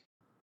 like,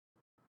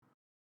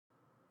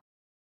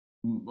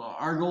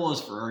 our goal is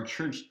for our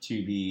church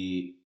to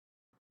be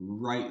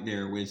right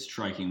there with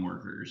striking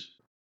workers,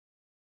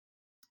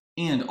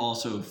 and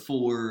also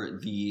for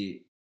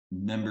the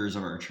members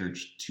of our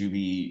church to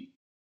be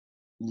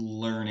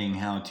learning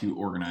how to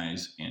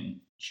organize and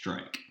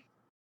strike.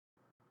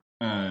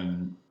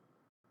 And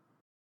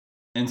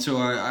so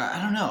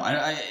I don't know.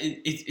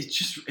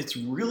 It's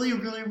really,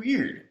 really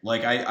weird.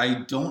 Like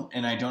I don't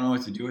know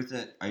what to do with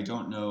it. I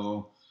don't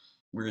know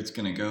where it's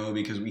going to go,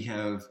 because we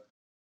have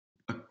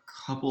a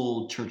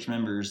couple church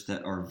members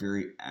that are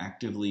very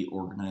actively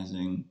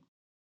organizing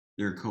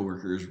their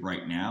coworkers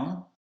right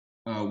now.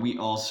 We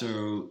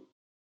also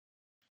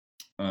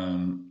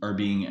are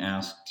being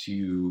asked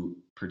to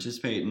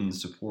participate and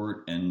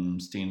support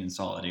and stand in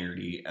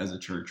solidarity as a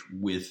church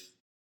with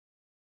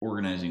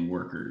organizing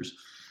workers.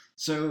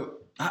 So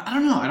I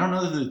don't know. I don't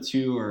know that the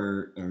two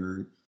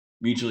are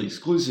mutually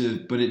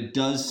exclusive, but it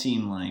does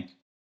seem like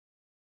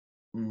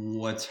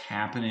what's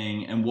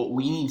happening and what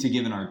we need to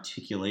give an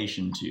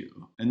articulation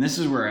to. And this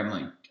is where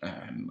I'm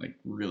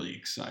really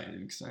excited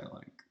because I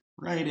like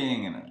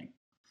writing, and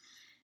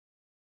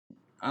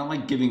I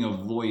like giving a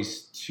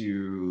voice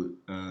to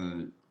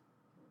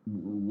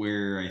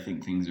where I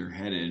think things are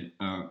headed.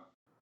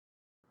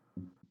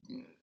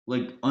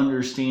 Like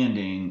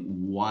understanding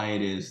why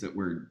it is that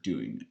we're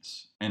doing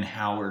this and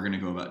how we're going to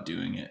go about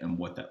doing it and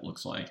what that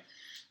looks like.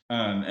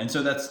 And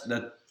so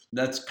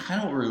that's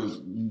kind of what we're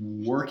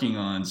working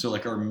on. So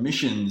like our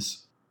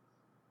missions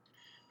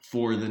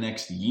for the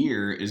next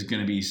year is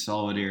going to be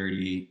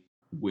solidarity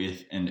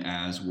with and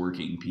as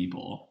working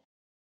people,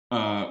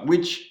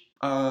 which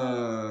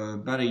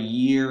about a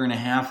year and a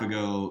half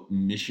ago,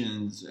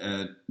 missions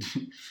at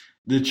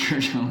the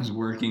church I was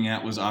working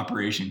at was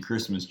Operation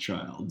Christmas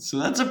Child. So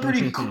that's a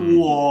pretty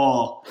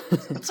cool,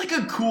 that's like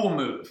a cool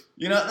move.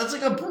 That's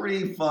like a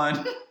pretty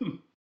fun.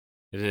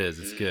 It is.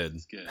 It's good.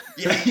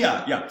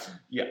 Yeah.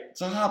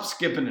 It's a hop,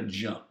 skip, and a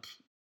jump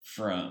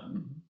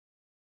from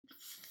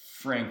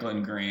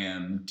Franklin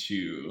Graham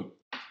to,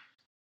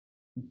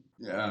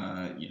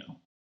 I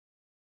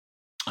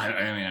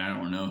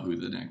don't know who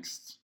the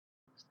next.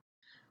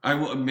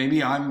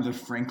 Maybe I'm the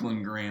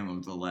Franklin Graham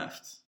of the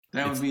left.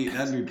 That'd be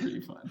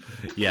pretty fun.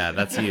 Yeah,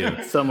 that's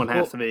you. Someone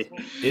has to be.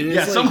 It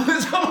is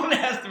someone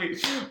has to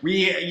be.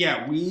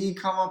 We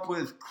come up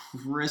with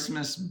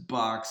Christmas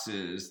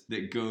boxes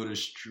that go to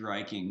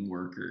striking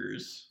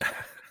workers.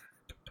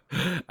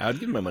 I would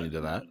give my money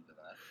to that.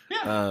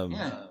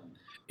 Yeah.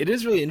 It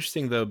is really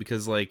interesting though,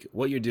 because like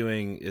what you're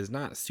doing is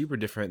not super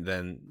different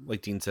than,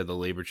 like Dean said, the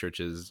labor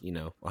churches,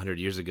 100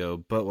 years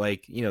ago. But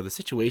like, the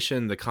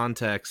situation, the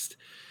context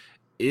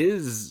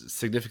is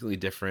significantly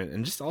different,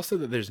 and just also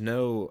that there's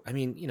no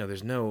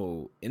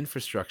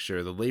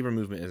infrastructure. The labor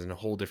movement is in a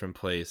whole different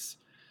place.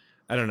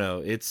 I don't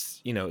know,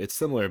 it's it's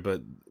similar,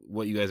 but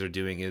what you guys are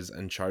doing is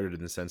uncharted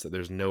in the sense that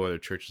there's no other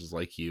churches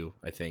like you,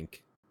 I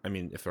think, I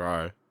mean, if there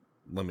are,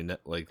 let me know,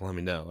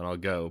 and I'll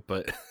go.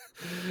 But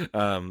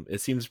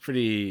it seems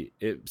pretty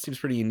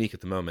unique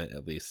at the moment,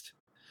 at least.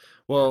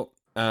 Well,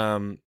 I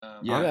think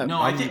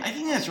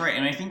that's right,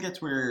 and I think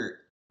that's where.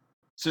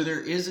 So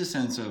there is a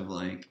sense of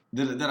like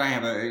that I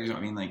have.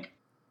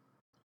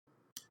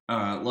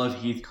 Love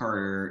Heath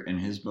Carter in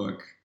his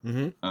book,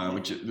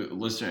 which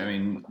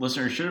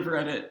listeners should have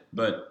read it,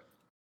 but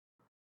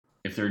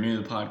if they're new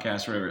to the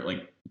podcast or whatever,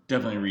 like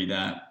definitely read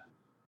that.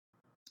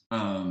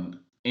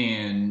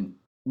 And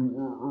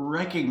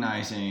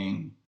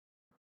recognizing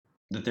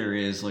that there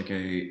is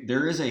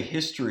a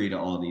history to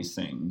all these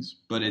things,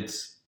 but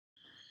it's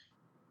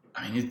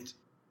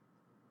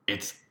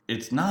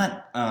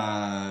not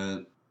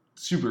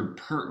super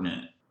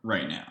pertinent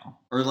right now,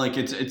 or like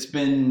it's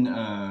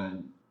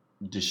been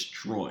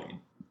destroyed,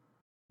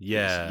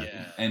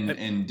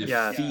 and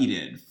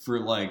defeated for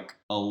like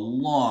a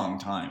long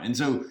time. And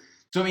so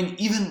I mean,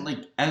 even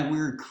like as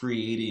we're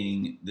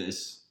creating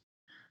this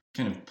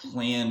kind of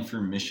plan for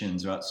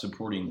missions about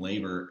supporting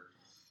labor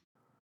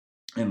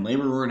and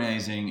labor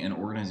organizing and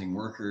organizing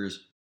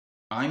workers,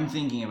 I'm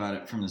thinking about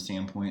it from the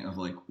standpoint of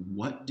like,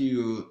 what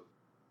do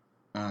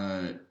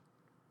in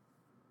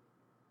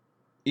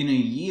a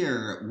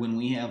year when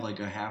we have like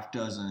a half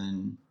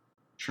dozen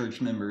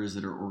church members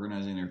that are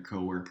organizing their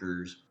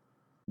coworkers,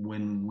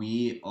 when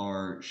we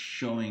are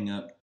showing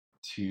up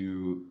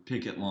to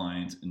picket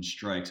lines and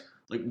strikes,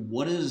 like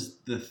what is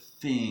the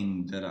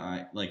thing that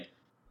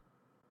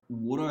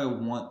what do I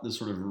want the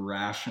sort of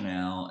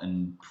rationale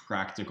and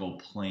practical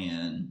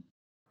plan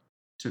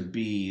to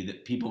be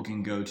that people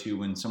can go to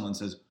when someone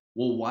says,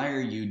 well, why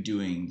are you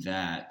doing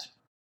that?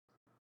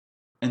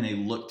 And they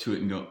look to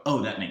it and go,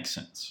 oh, that makes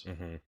sense.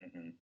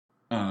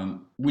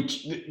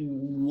 Which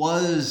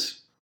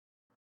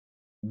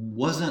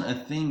wasn't a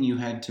thing you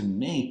had to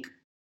make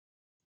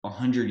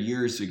 100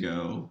 years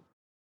ago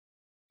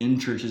in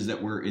churches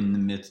that were in the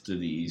midst of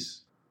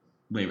these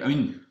labor. I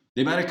mean,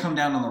 they might have come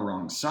down on the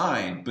wrong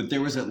side, but there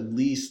was at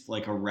least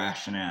like a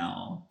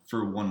rationale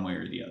for one way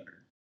or the other.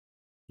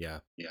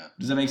 Yeah.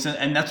 Does that make sense?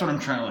 And that's what I'm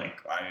trying to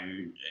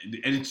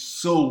and it's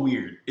so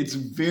weird. It's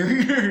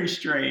very, very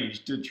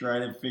strange to try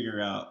to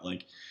figure out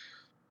like,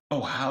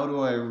 oh, how do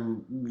I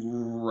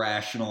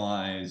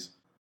rationalize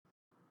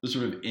the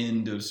sort of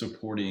end of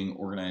supporting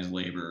organized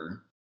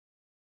labor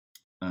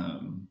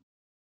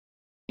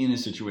in a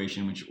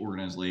situation in which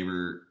organized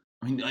labor,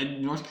 I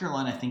mean, North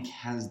Carolina, I think,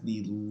 has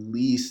the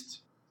least,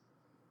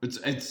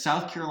 it's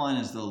South Carolina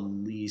is the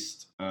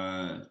least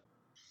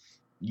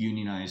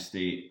unionized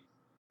state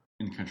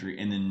in the country,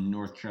 and then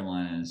North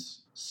Carolina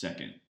is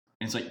second.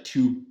 And it's like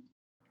 2%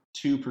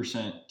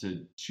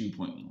 to 2.1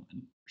 or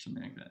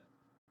something like that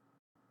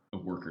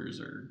of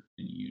workers are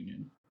in a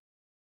union.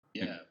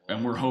 Yeah.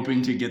 And we're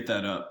hoping to get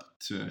that up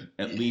to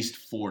at least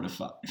 4 to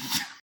 5.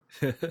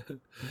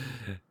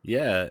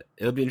 Yeah,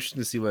 it'll be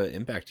interesting to see what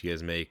impact you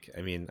guys make.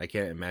 I mean, I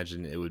can't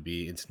imagine it would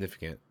be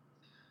insignificant.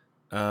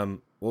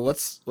 Well,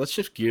 let's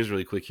shift gears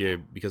really quick here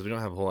because we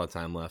don't have a whole lot of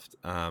time left.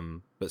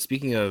 But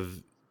speaking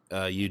of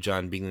you,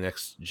 John, being the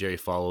next Jerry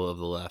Falwell of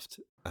the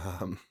left,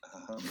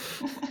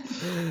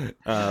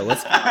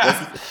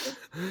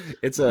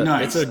 it's a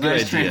good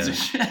idea.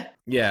 Transition.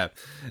 Yeah.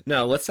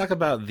 No, let's talk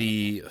about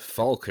the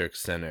Falkirk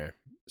Center.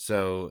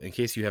 So, in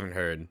case you haven't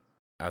heard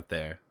out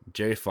there,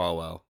 Jerry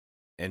Falwell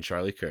and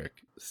Charlie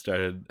Kirk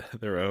started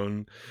their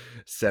own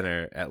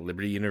center at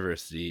Liberty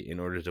University in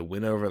order to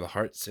win over the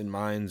hearts and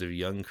minds of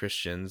young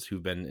Christians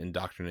who've been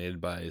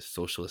indoctrinated by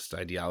socialist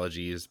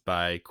ideologies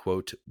by,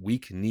 quote,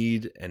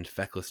 weak-kneed and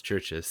feckless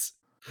churches.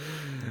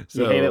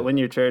 So, you hate it when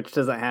your church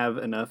doesn't have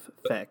enough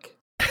feck.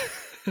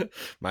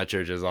 My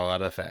church is all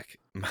out of feck.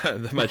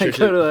 My church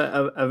go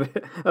to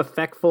a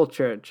feckful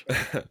church.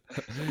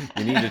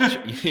 You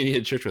need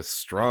a church with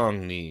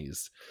strong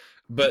knees.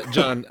 But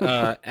John,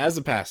 as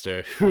a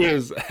pastor who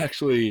is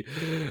actually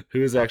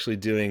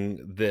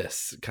doing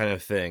this kind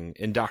of thing,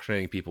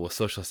 indoctrinating people with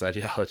socialist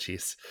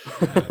ideologies,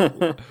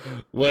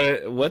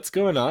 what's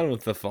going on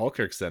with the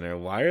Falkirk Center?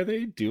 Why are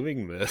they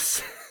doing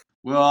this?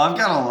 Well, I've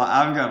got a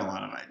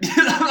lot of ideas.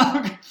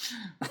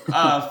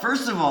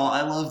 First of all,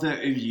 I love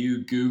that if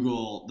you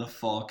Google the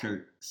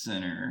Falkirk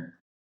Center,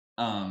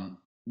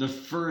 the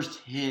first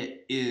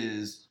hit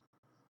is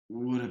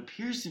what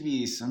appears to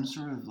be some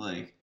sort of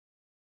like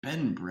bed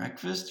and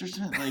breakfast or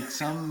something, like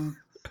some.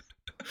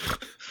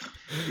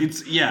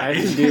 It's yeah. I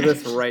can do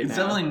this right it's now. It's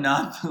definitely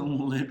not the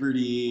Liberty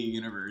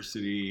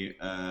University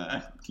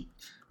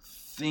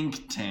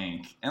think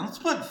tank, and let's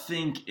put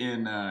think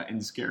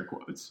in scare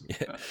quotes.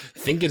 Yeah.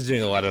 Think is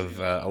doing a lot of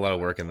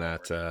work in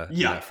that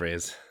that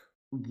phrase.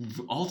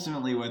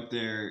 Ultimately, what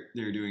they're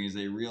doing is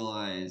they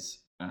realize.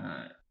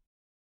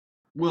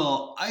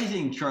 Well, I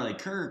think Charlie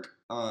Kirk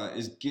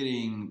is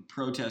getting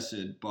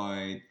protested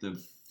by the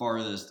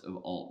farthest of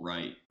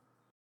alt-right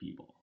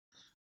people,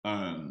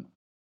 and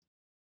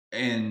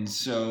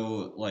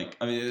so like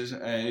I mean,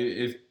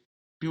 if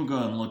people go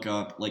and look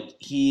up, like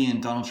he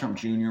and Donald Trump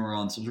Jr. were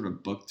on some sort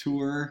of book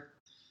tour,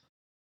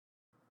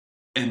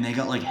 and they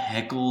got like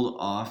heckled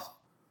off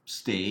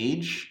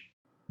stage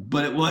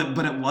but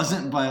it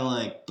wasn't by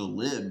like the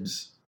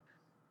libs.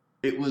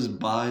 It was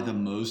by the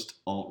most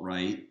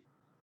alt-right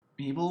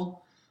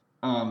people.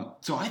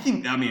 So I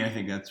think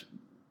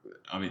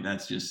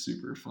that's just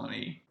super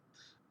funny.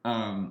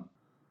 And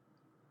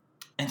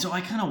so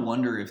I kind of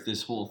wonder if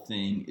this whole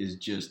thing is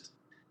just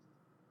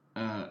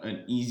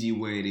an easy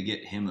way to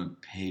get him a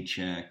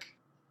paycheck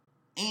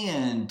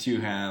and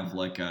to have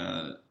like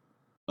a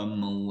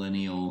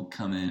millennial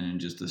come in and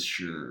just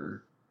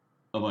assure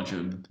a bunch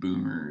of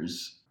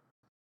boomers,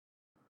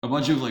 a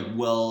bunch of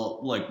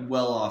well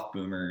off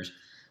boomers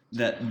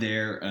that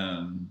they're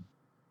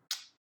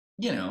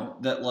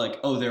that like,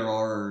 oh, there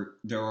are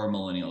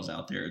millennials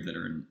out there that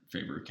are in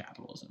favor of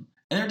capitalism,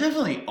 and there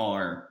definitely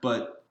are,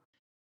 but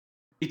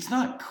it's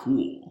not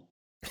cool.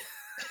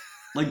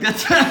 Like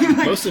that's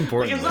most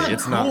importantly,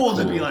 it's not cool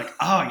to be like,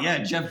 oh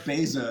yeah, Jeff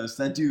Bezos,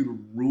 that dude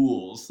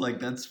rules. Like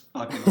that's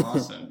fucking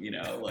awesome,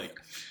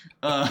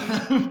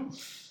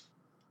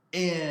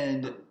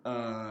 and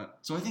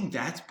so I think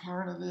that's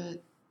part of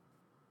it.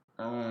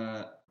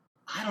 I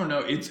don't know.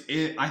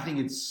 I think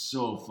it's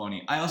so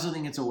funny. I also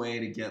think it's a way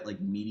to get like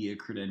media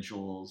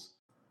credentials,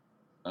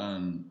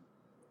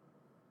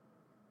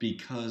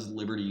 because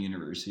Liberty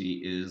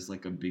University is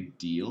like a big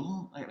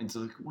deal. I mean, it's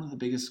like one of the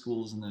biggest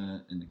schools in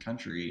the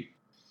country,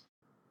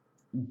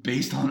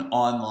 based on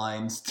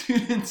online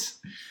students.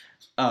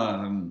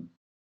 That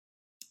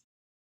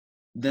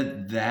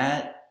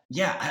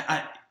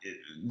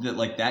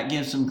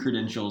gives some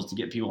credentials to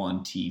get people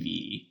on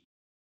TV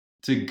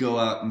to go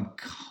out and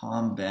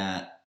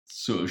combat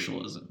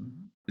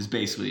socialism is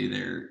basically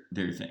their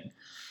thing.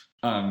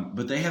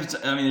 But they have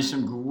there's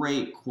some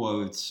great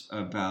quotes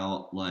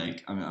about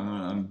like,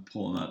 I'm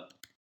pulling up.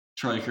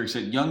 Charlie Kirk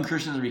said, young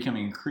Christians are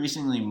becoming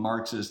increasingly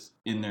Marxist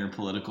in their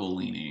political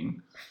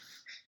leaning.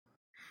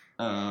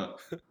 The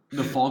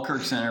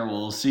Falkirk Center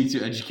will seek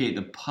to educate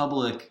the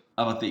public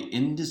about the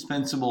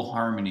indispensable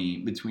harmony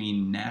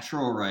between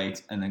natural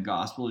rights and the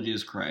gospel of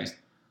Jesus Christ,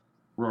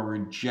 while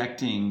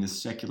rejecting the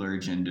secular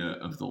agenda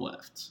of the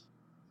left.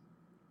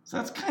 So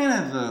that's kind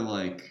of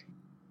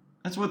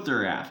that's what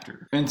they're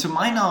after. And to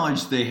my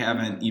knowledge, they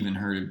haven't even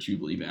heard of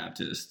Jubilee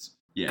Baptist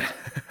yet.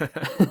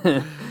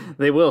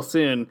 They will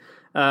soon.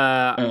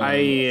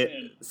 I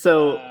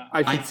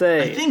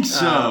think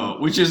so,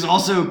 which is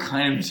also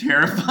kind of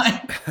terrifying.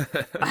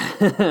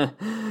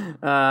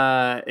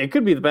 It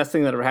could be the best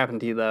thing that ever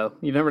happened to you, though.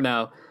 You never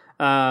know.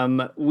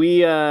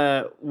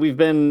 We've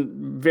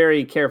been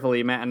very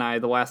carefully, Matt and I,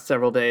 the last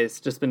several days,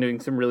 just been doing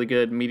some really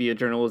good media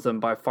journalism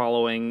by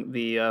following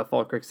the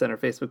Falkirk Center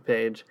Facebook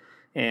page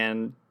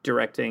and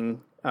directing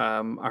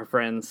our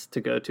friends to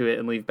go to it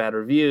and leave bad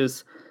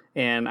reviews.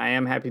 And I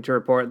am happy to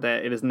report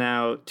that it is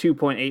now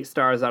 2.8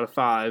 stars out of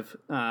 5,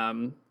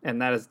 and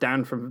that is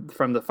down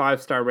from the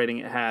 5-star rating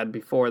it had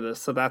before this.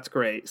 So that's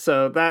great.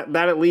 So that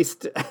at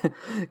least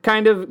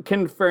kind of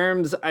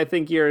confirms, I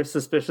think, your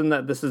suspicion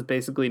that this is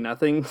basically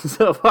nothing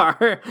so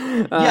far.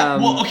 Yeah.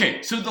 Well,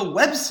 okay. So the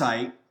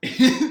website,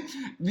 the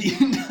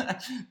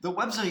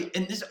website,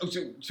 and this.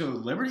 So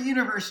Liberty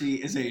University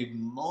is a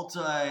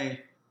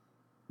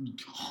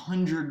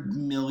 $multi-$100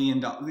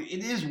 million.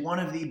 It is one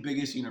of the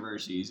biggest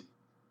universities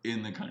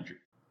in the country,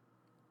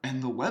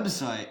 and the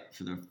website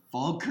for the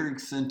Falkirk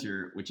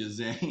Center, which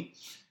is a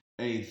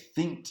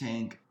think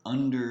tank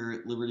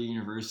under Liberty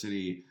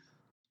University,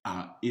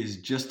 is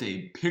just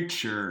a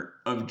picture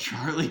of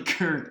Charlie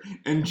Kirk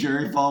and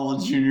Jerry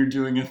Falwell Jr.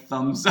 doing a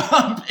thumbs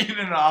up in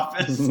an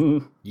office.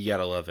 You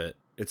gotta love it.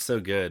 It's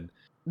so good.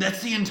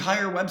 That's the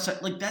entire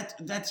website. Like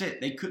that's it.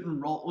 They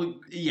couldn't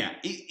roll. Yeah,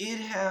 it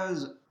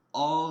has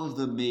all of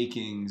the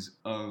makings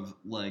of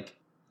like.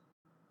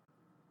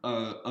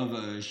 Of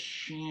a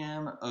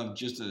sham, of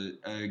just a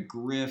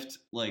grift,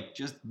 like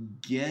just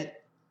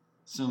get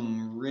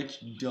some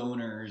rich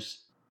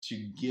donors to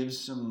give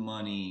some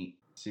money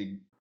to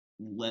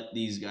let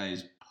these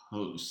guys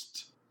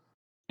post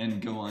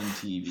and go on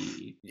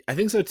TV. I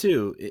think so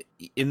too.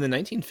 In the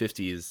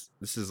 1950s,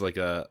 this is like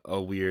a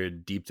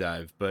weird deep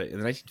dive, but in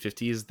the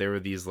 1950s, there were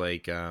these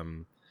like, I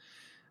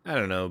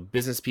don't know,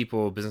 business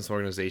people, business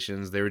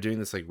organizations, they were doing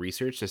this like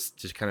research just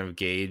to kind of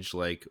gauge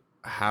like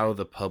how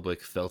the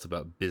public felt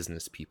about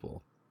business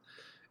people.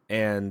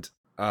 And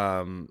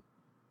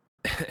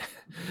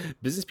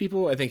business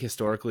people, I think,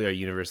 historically are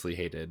universally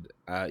hated.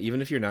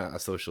 Even if you're not a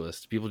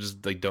socialist, people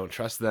just like don't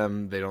trust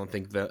them. They don't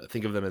think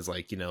of them as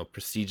like,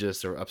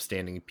 prestigious or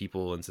upstanding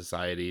people in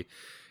society.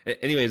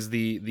 Anyways,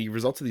 the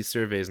results of these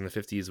surveys in the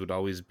 50s would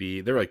always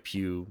be, they're like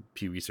Pew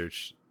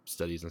Research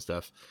studies and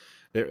stuff.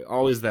 They're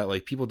always that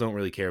like people don't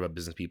really care about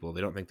business people.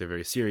 They don't think they're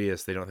very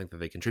serious. They don't think that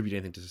they contribute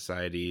anything to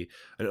society.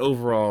 An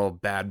overall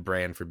bad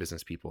brand for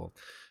business people.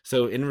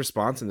 So in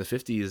response in the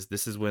 50s,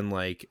 this is when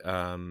like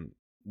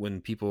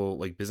when people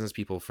like business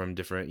people from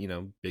different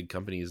big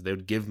companies, they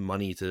would give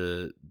money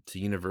to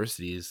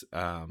universities,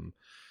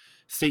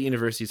 state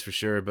universities for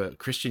sure, but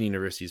Christian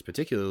universities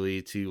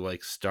particularly, to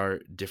like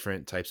start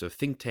different types of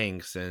think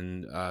tanks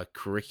and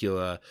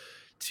curricula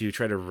to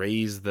try to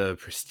raise the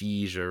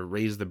prestige or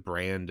raise the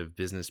brand of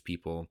business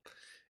people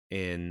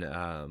in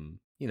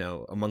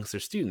amongst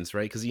their students,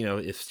 right? Because,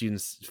 if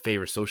students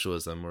favor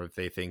socialism, or if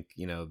they think,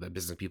 that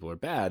business people are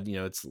bad,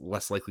 it's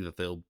less likely that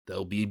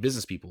they'll be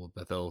business people,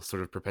 that they'll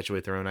sort of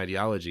perpetuate their own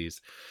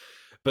ideologies.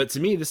 But to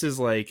me, this is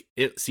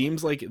it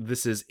seems like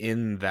this is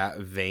in that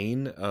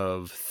vein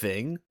of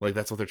thing. Like,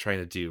 that's what they're trying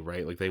to do,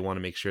 right? Like, they want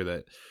to make sure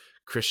that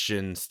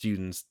Christian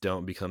students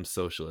don't become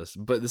socialists.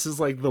 But this is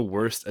the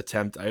worst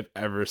attempt I've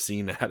ever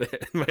seen at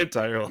it in my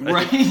entire life.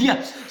 Right?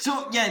 Yeah.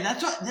 So yeah,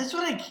 that's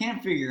what I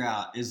can't figure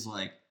out is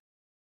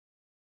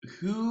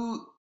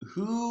who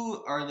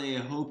are they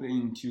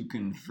hoping to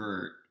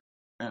convert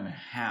and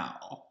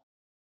how?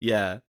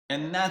 Yeah.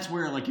 And that's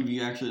where if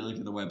you actually look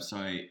at the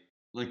website,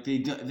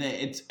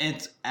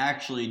 it's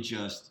actually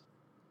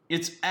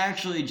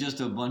just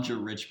a bunch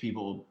of rich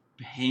people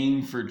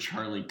paying for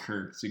Charlie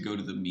Kirk to go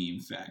to the meme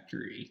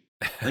factory.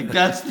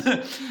 That's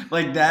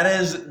what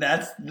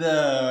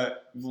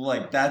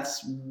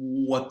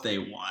they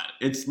want.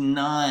 It's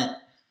not,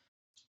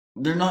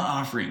 they're not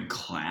offering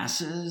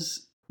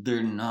classes.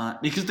 They're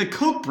not, because the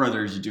Koch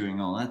brothers are doing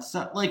all that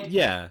stuff.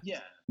 Yeah.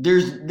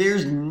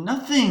 There's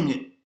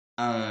nothing,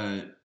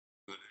 they're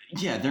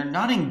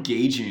not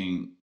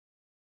engaging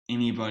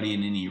anybody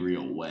in any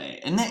real way.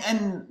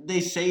 And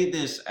they say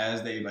this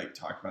as they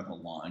talk about the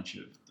launch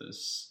of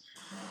this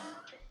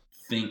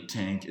think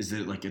tank, is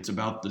that it's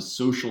about the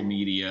social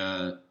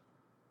media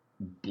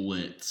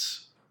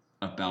blitz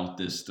about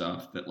this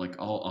stuff, that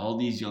all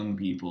these young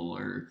people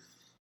are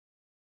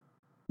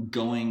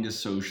going to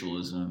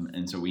socialism,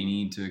 and so we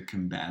need to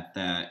combat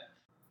that.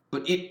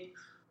 But it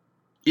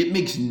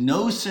makes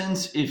no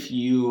sense if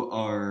you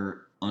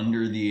are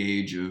under the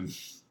age of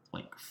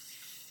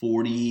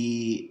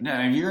 40. No,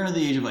 if you're under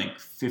the age of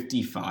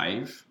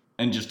 55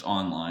 and just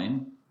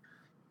online.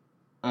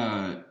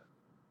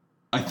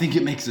 I think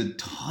it makes a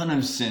ton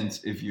of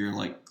sense if you're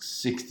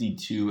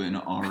 62 and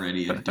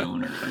already a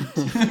donor.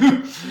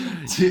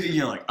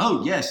 You're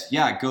oh yes,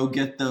 yeah, go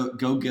get them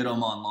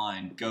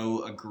online.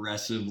 Go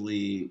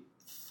aggressively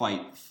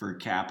fight for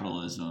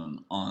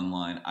capitalism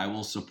online. I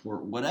will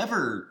support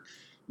whatever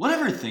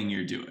thing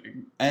you're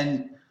doing.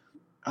 And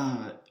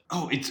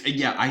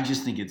I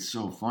just think it's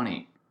so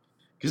funny.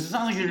 Because it's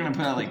not like they're going to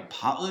put out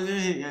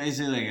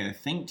a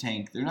think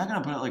tank. They're not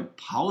going to put out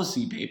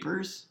policy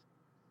papers.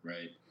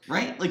 Right.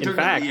 Right? In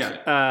fact,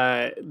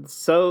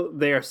 so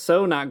they are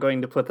so not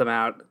going to put them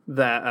out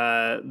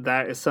that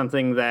that is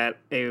something that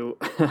a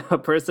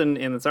person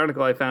in this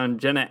article I found,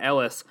 Jenna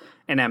Ellis,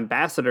 an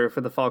ambassador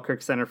for the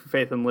Falkirk Center for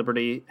Faith and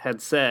Liberty,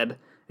 had said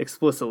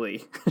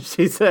explicitly.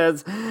 She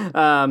says,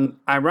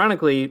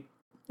 ironically,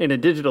 in a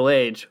digital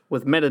age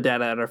with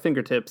metadata at our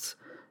fingertips,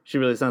 she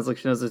really sounds like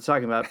she knows what she's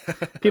talking about.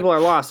 People are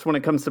lost when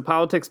it comes to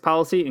politics,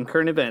 policy, and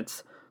current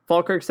events.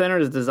 Falkirk Center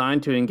is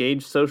designed to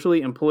engage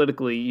socially and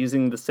politically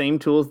using the same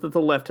tools that the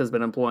left has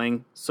been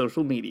employing,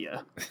 social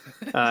media.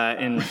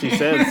 And she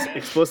says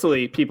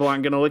explicitly, people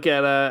aren't going to look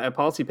at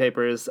policy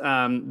papers.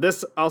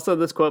 This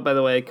quote, by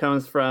the way,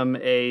 comes from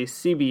a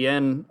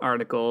CBN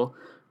article,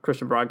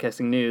 Christian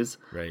Broadcasting News.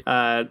 Right.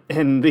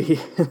 And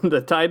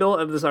the title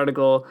of this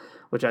article,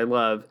 which I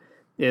love,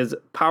 is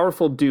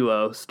Powerful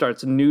Duo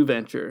Starts New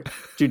Venture.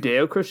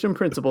 Judeo-Christian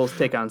Principles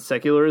Take on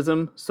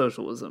Secularism,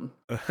 Socialism.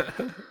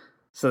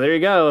 So there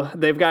you go.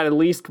 They've got at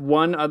least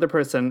one other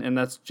person, and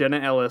that's Jenna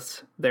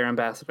Ellis, their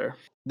ambassador.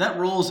 That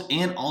rolls,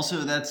 and also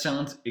that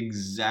sounds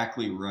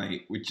exactly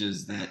right, which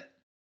is that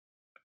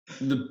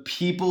the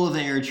people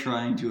they are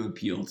trying to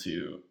appeal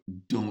to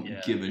don't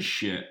give a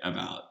shit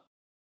about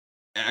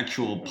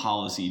actual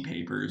policy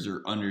papers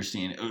or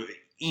understand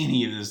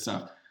any of this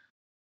stuff.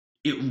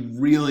 It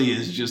really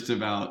is just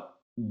about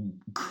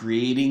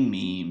creating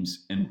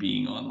memes and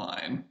being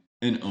online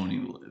and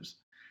owning the libs.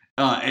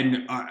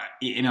 And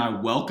I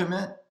welcome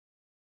it.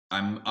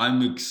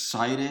 I'm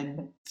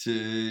excited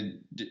to,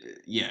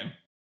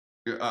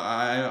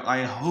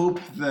 I hope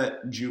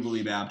that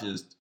Jubilee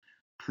Baptist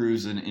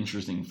proves an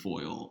interesting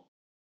foil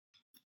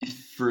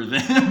for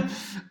them,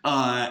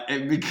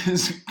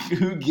 because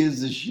who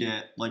gives a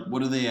shit?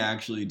 What are they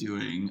actually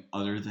doing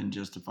other than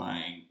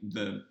justifying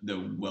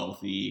the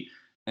wealthy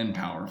and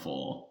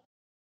powerful?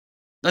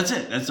 That's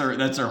it. That's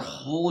our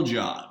whole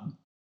job.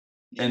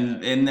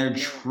 And they're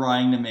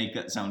trying to make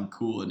that sound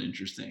cool and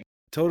interesting.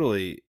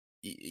 Totally.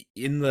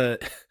 In the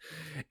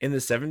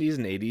 70s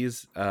and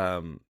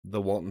 80s,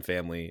 the Walton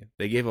family,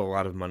 they gave a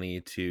lot of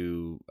money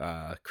to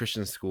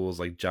Christian schools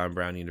like John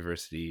Brown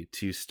University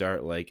to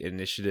start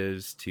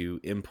initiatives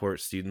to import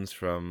students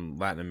from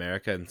Latin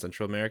America and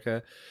Central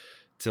America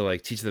to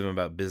teach them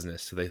about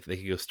business, so they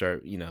could go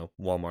start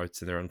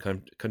Walmarts in their own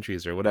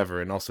countries or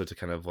whatever, and also to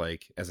kind of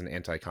as an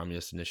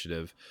anti-communist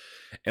initiative.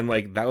 And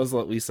that was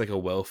at least a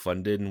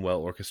well-funded and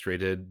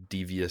well-orchestrated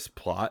devious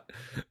plot.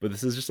 But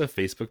this is just a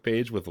Facebook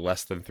page with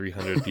less than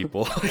 300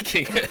 people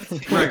liking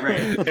it.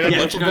 Right. And a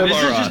bunch of them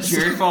this are is us. just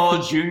Jerry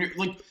Falwell Jr.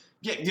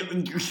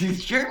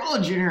 Jerry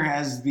Falwell Jr.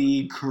 has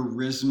the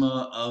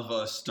charisma of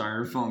a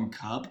styrofoam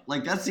cup.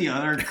 That's the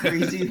other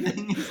crazy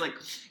thing. Is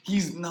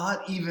he's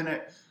not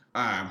even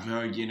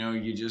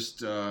you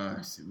just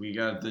we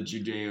got the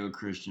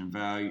Judeo-Christian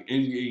value.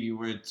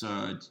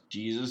 It's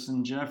Jesus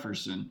and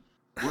Jefferson.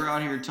 We're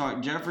out here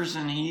talking.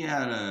 Jefferson, he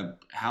had a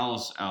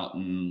house out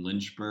in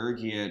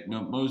Lynchburg.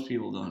 Most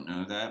people don't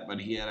know that, but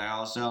he had a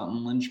house out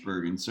in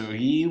Lynchburg, and so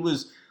he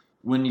was.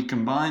 When you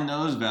combine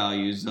those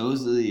values,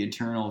 those are the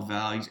eternal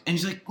values. And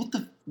he's like,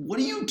 what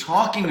are you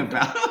talking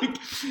about? Like,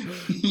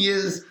 he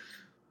is.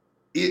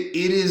 It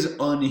is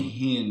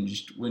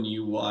unhinged when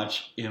you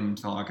watch him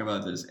talk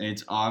about this, and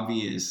it's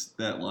obvious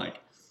that like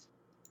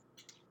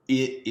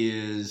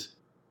it's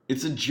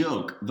a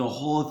joke. The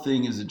whole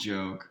thing is a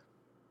joke.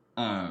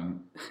 I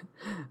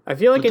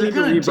feel like I need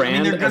to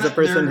rebrand as a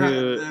person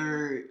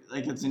who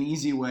like it's an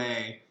easy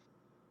way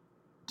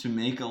to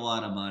make a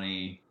lot of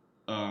money.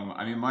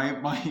 I mean,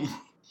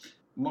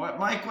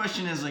 my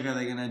question is like, are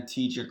they going to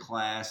teach a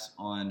class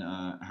on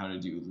how to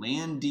do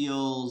land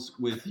deals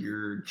with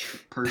your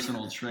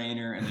personal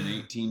trainer and an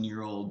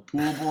 18-year-old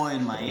pool boy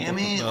in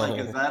Miami? No. Like,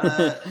 is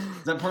that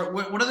part?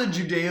 What are the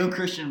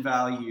Judeo-Christian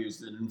values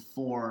that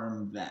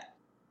inform that?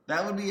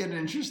 That would be an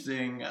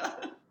interesting.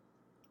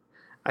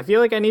 I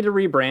feel like I need to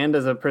rebrand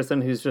as a person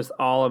who's just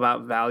all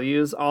about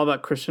values, all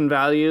about Christian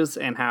values,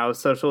 and how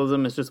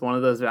socialism is just one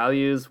of those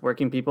values.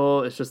 Working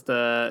people, it's just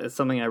it's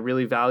something I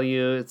really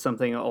value. It's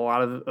something a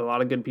lot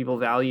of good people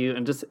value.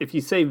 And just if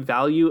you say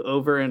value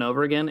over and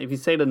over again, if you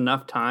say it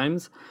enough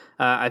times,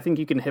 I think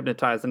you can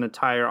hypnotize an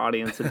entire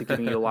audience into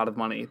giving you a lot of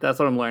money. That's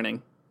what I'm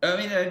learning. I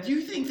mean, do you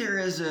think there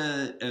is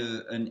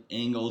an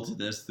angle to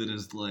this that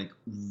is like?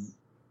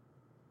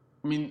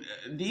 I mean,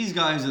 these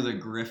guys are the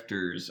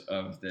grifters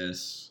of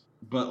this.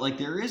 But, like,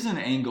 there is an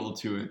angle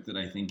to it that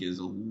I think is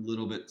a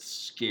little bit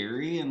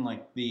scary. And,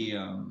 like, the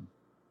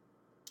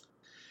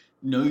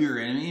Know Your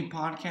Enemy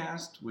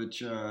podcast,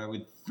 which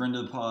with friend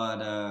of the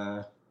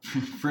pod,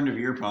 friend of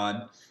your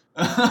pod.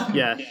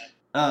 Yeah.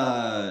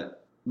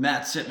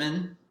 Matt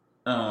Sitman.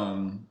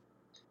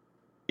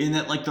 In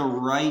that, like, the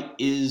right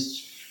is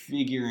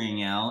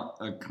figuring out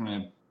a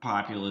kind of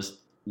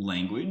populist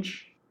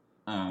language.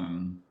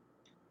 I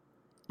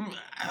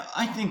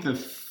think the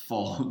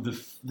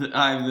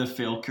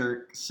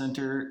Falkirk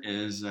Center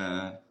is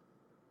a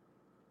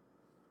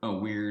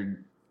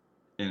weird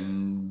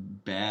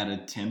and bad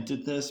attempt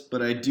at this,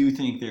 but I do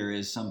think there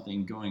is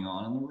something going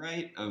on the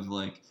right of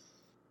like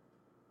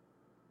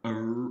a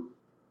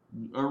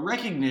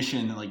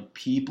recognition that like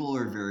people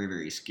are very,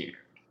 very scared,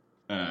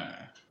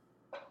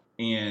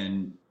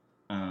 and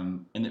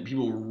that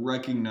people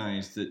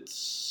recognize that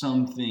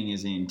something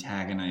is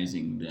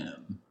antagonizing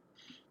them.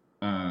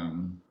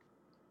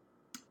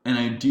 And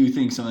I do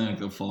think something like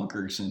the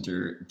Falkirk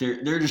Center,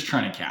 they're just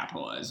trying to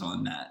capitalize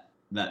on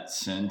that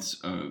sense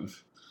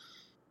of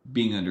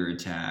being under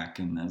attack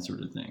and that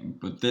sort of thing.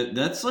 But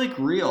that's like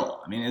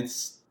real. I mean,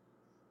 it's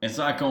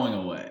not going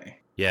away.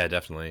 Yeah,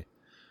 definitely.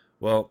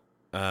 Well,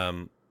 we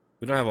don't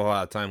have a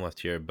lot of time left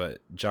here, but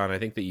John, I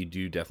think that you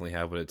do definitely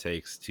have what it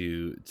takes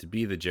to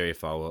be the Jerry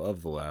Falwell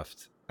of the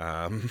left.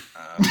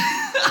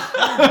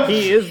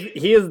 He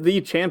is the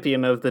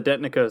champion of the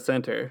Detnico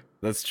Center.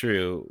 That's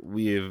true.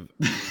 We're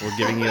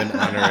giving you an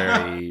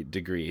honorary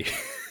degree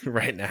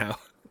right now.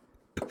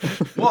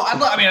 Well,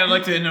 I'd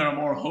like to end on a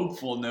more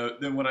hopeful note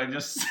than what I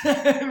just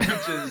said,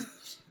 which is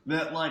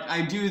that like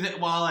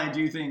while I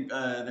do think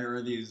there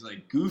are these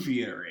like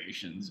goofy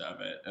iterations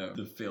of it, of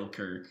the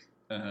Falkirk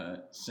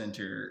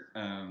Center,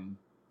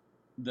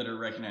 that are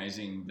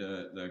recognizing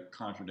the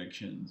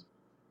contradictions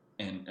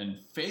and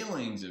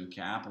failings of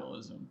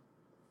capitalism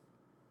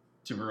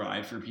to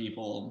provide for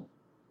people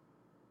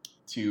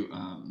to,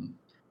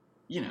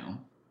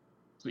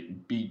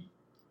 be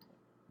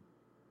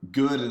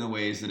good in the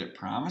ways that it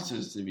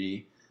promises to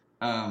be.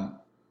 I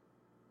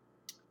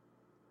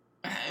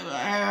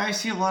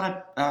see a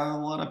lot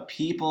of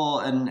people,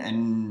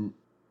 and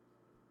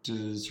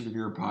to sort of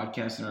your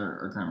podcast and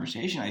our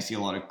conversation, I see a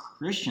lot of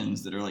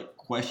Christians that are like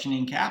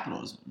questioning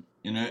capitalism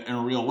in a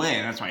real way,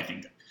 and that's why I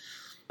think that.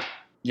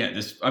 Yeah,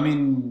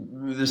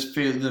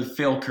 the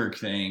Falkirk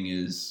thing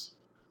is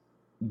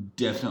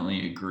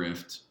definitely a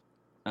grift,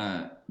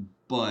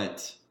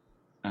 but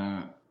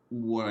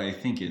what I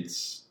think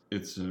it's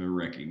a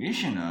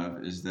recognition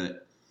of is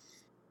that,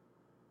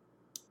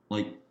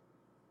 like,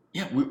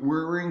 yeah,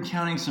 we're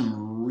encountering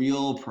some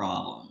real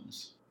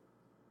problems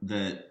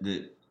that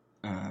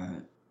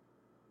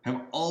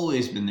have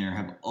always been there,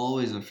 have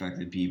always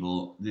affected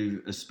people.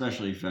 They've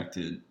especially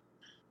affected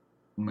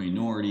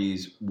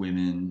minorities,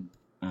 women,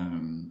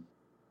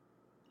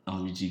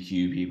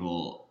 LGBTQ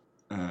people,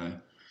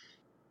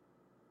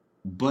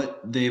 but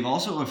they've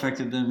also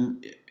affected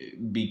them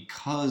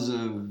because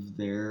of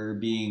their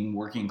being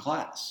working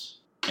class.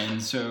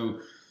 And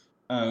so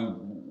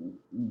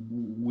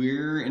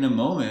we're in a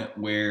moment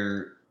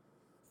where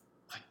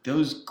like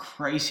those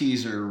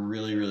crises are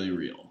really, really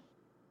real,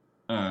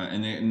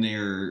 and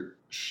they're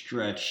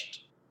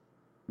stretched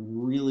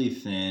really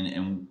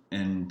thin,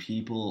 and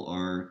people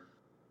are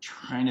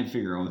trying to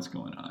figure out what's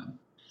going on.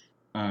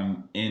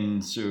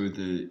 And so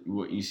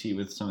what you see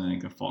with something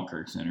like the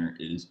Falkirk Center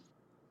is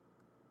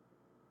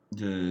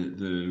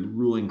the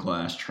ruling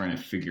class trying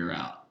to figure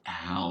out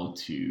how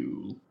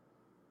to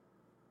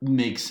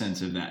make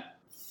sense of that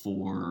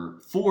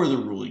for the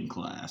ruling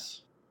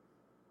class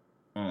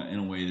in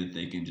a way that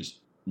they can just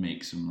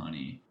make some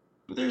money.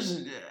 But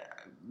there's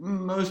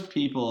most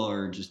people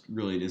are just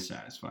really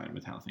dissatisfied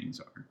with how things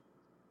are,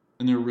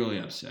 and they're really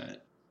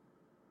upset.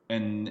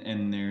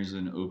 And there's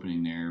an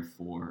opening there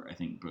for, I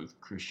think, both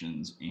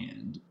Christians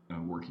and a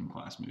working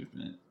class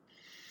movement.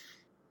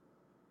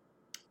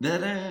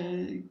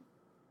 That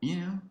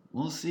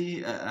we'll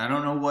see. I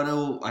don't know what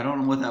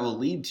that will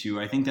lead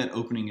to. I think that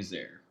opening is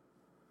there.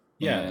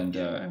 Yeah, and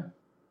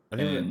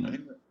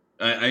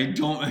I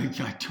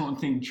don't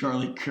think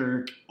Charlie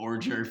Kirk or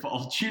Jerry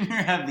Falwell Jr.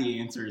 have the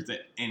answers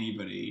that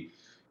anybody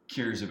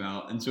cares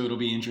about, and so it'll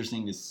be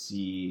interesting to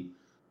see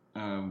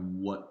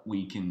what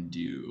we can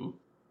do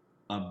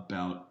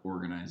about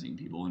organizing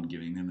people and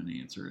giving them an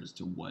answer as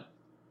to what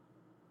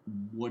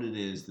it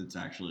is that's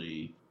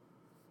actually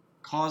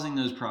causing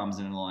those problems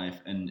in life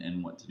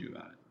and what to do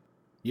about it.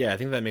 Yeah, I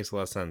think that makes a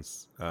lot of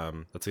sense.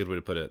 That's a good way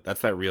to put it. That's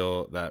that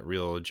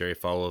real Jerry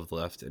Falwell of the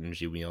left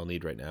energy we all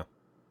need right now.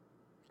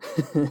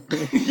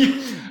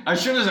 I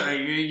should have,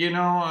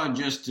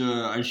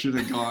 I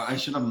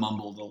should have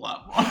mumbled a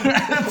lot more.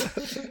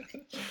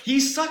 He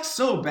sucks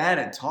so bad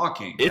at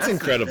talking. It's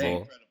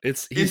incredible.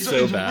 He's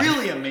so bad. It's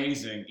really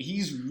amazing.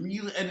 He's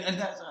really, and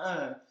that's,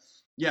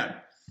 yeah.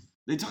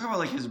 They talk about,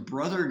 like, his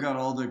brother got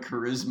all the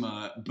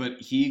charisma, but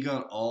he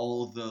got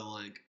all the,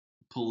 like,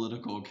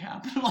 political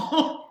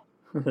capital.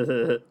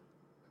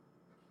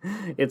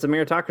 It's a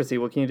meritocracy.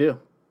 What can you do?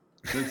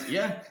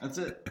 That's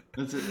it.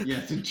 Yeah,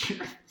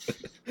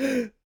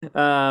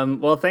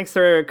 well, thanks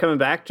for coming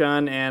back,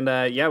 John. And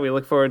we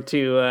look forward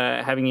to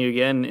having you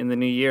again in the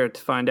new year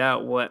to find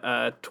out what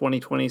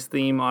 2020's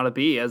theme ought to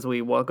be as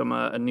we welcome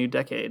a new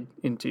decade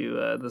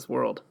into this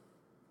world.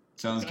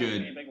 Sounds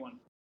good. Big one.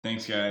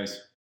 Thanks,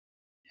 guys.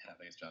 Yeah,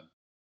 thanks, John.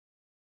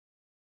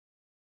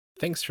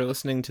 Thanks for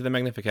listening to The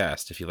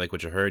Magnificast. If you like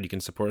what you heard, you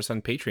can support us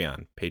on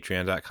Patreon,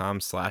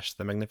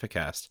 patreon.com/The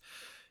Magnificast.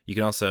 You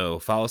can also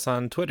follow us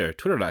on Twitter,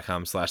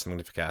 twitter.com/The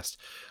Magnificast.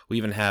 We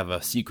even have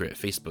a secret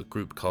Facebook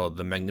group called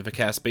The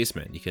Magnificast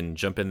Basement. You can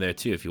jump in there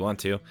too if you want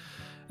to.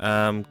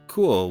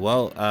 Cool.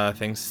 Well,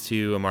 thanks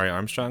to Amari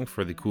Armstrong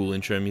for the cool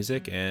intro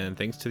music, and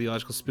thanks to The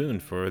Illogical Spoon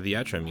for the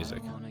outro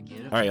music. All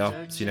right, y'all.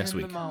 See you next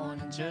week.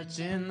 Church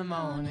in the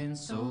morning,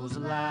 souls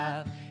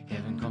alive.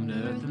 Heaven come to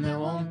earth and there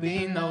won't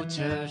be no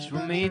church.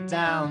 We'll meet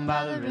down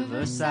by the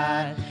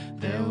riverside.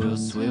 There we'll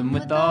swim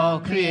with all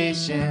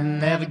creation.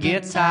 Never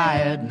get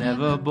tired,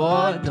 never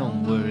bored.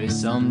 Don't worry,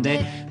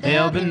 someday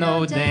there'll be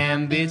no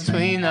dam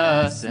between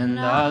us and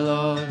our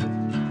Lord.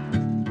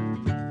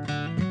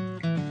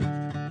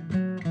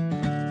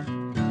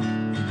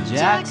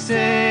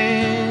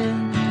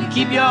 Jackson,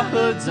 keep your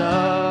hoods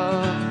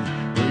up.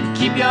 Well,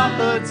 keep your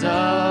hoods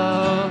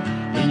up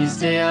and you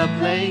stay up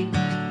late.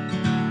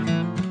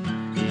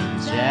 In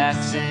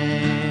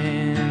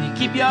Jackson, you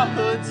keep your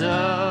hoods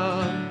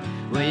up.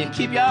 Well, you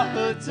keep your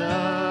hoods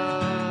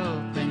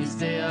up and you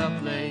stay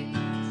up late.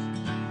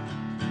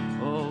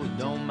 Oh,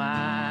 don't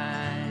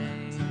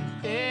mind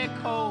a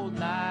cold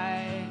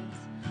night,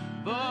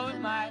 but we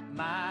might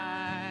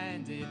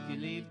mind if you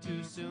leave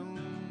too soon.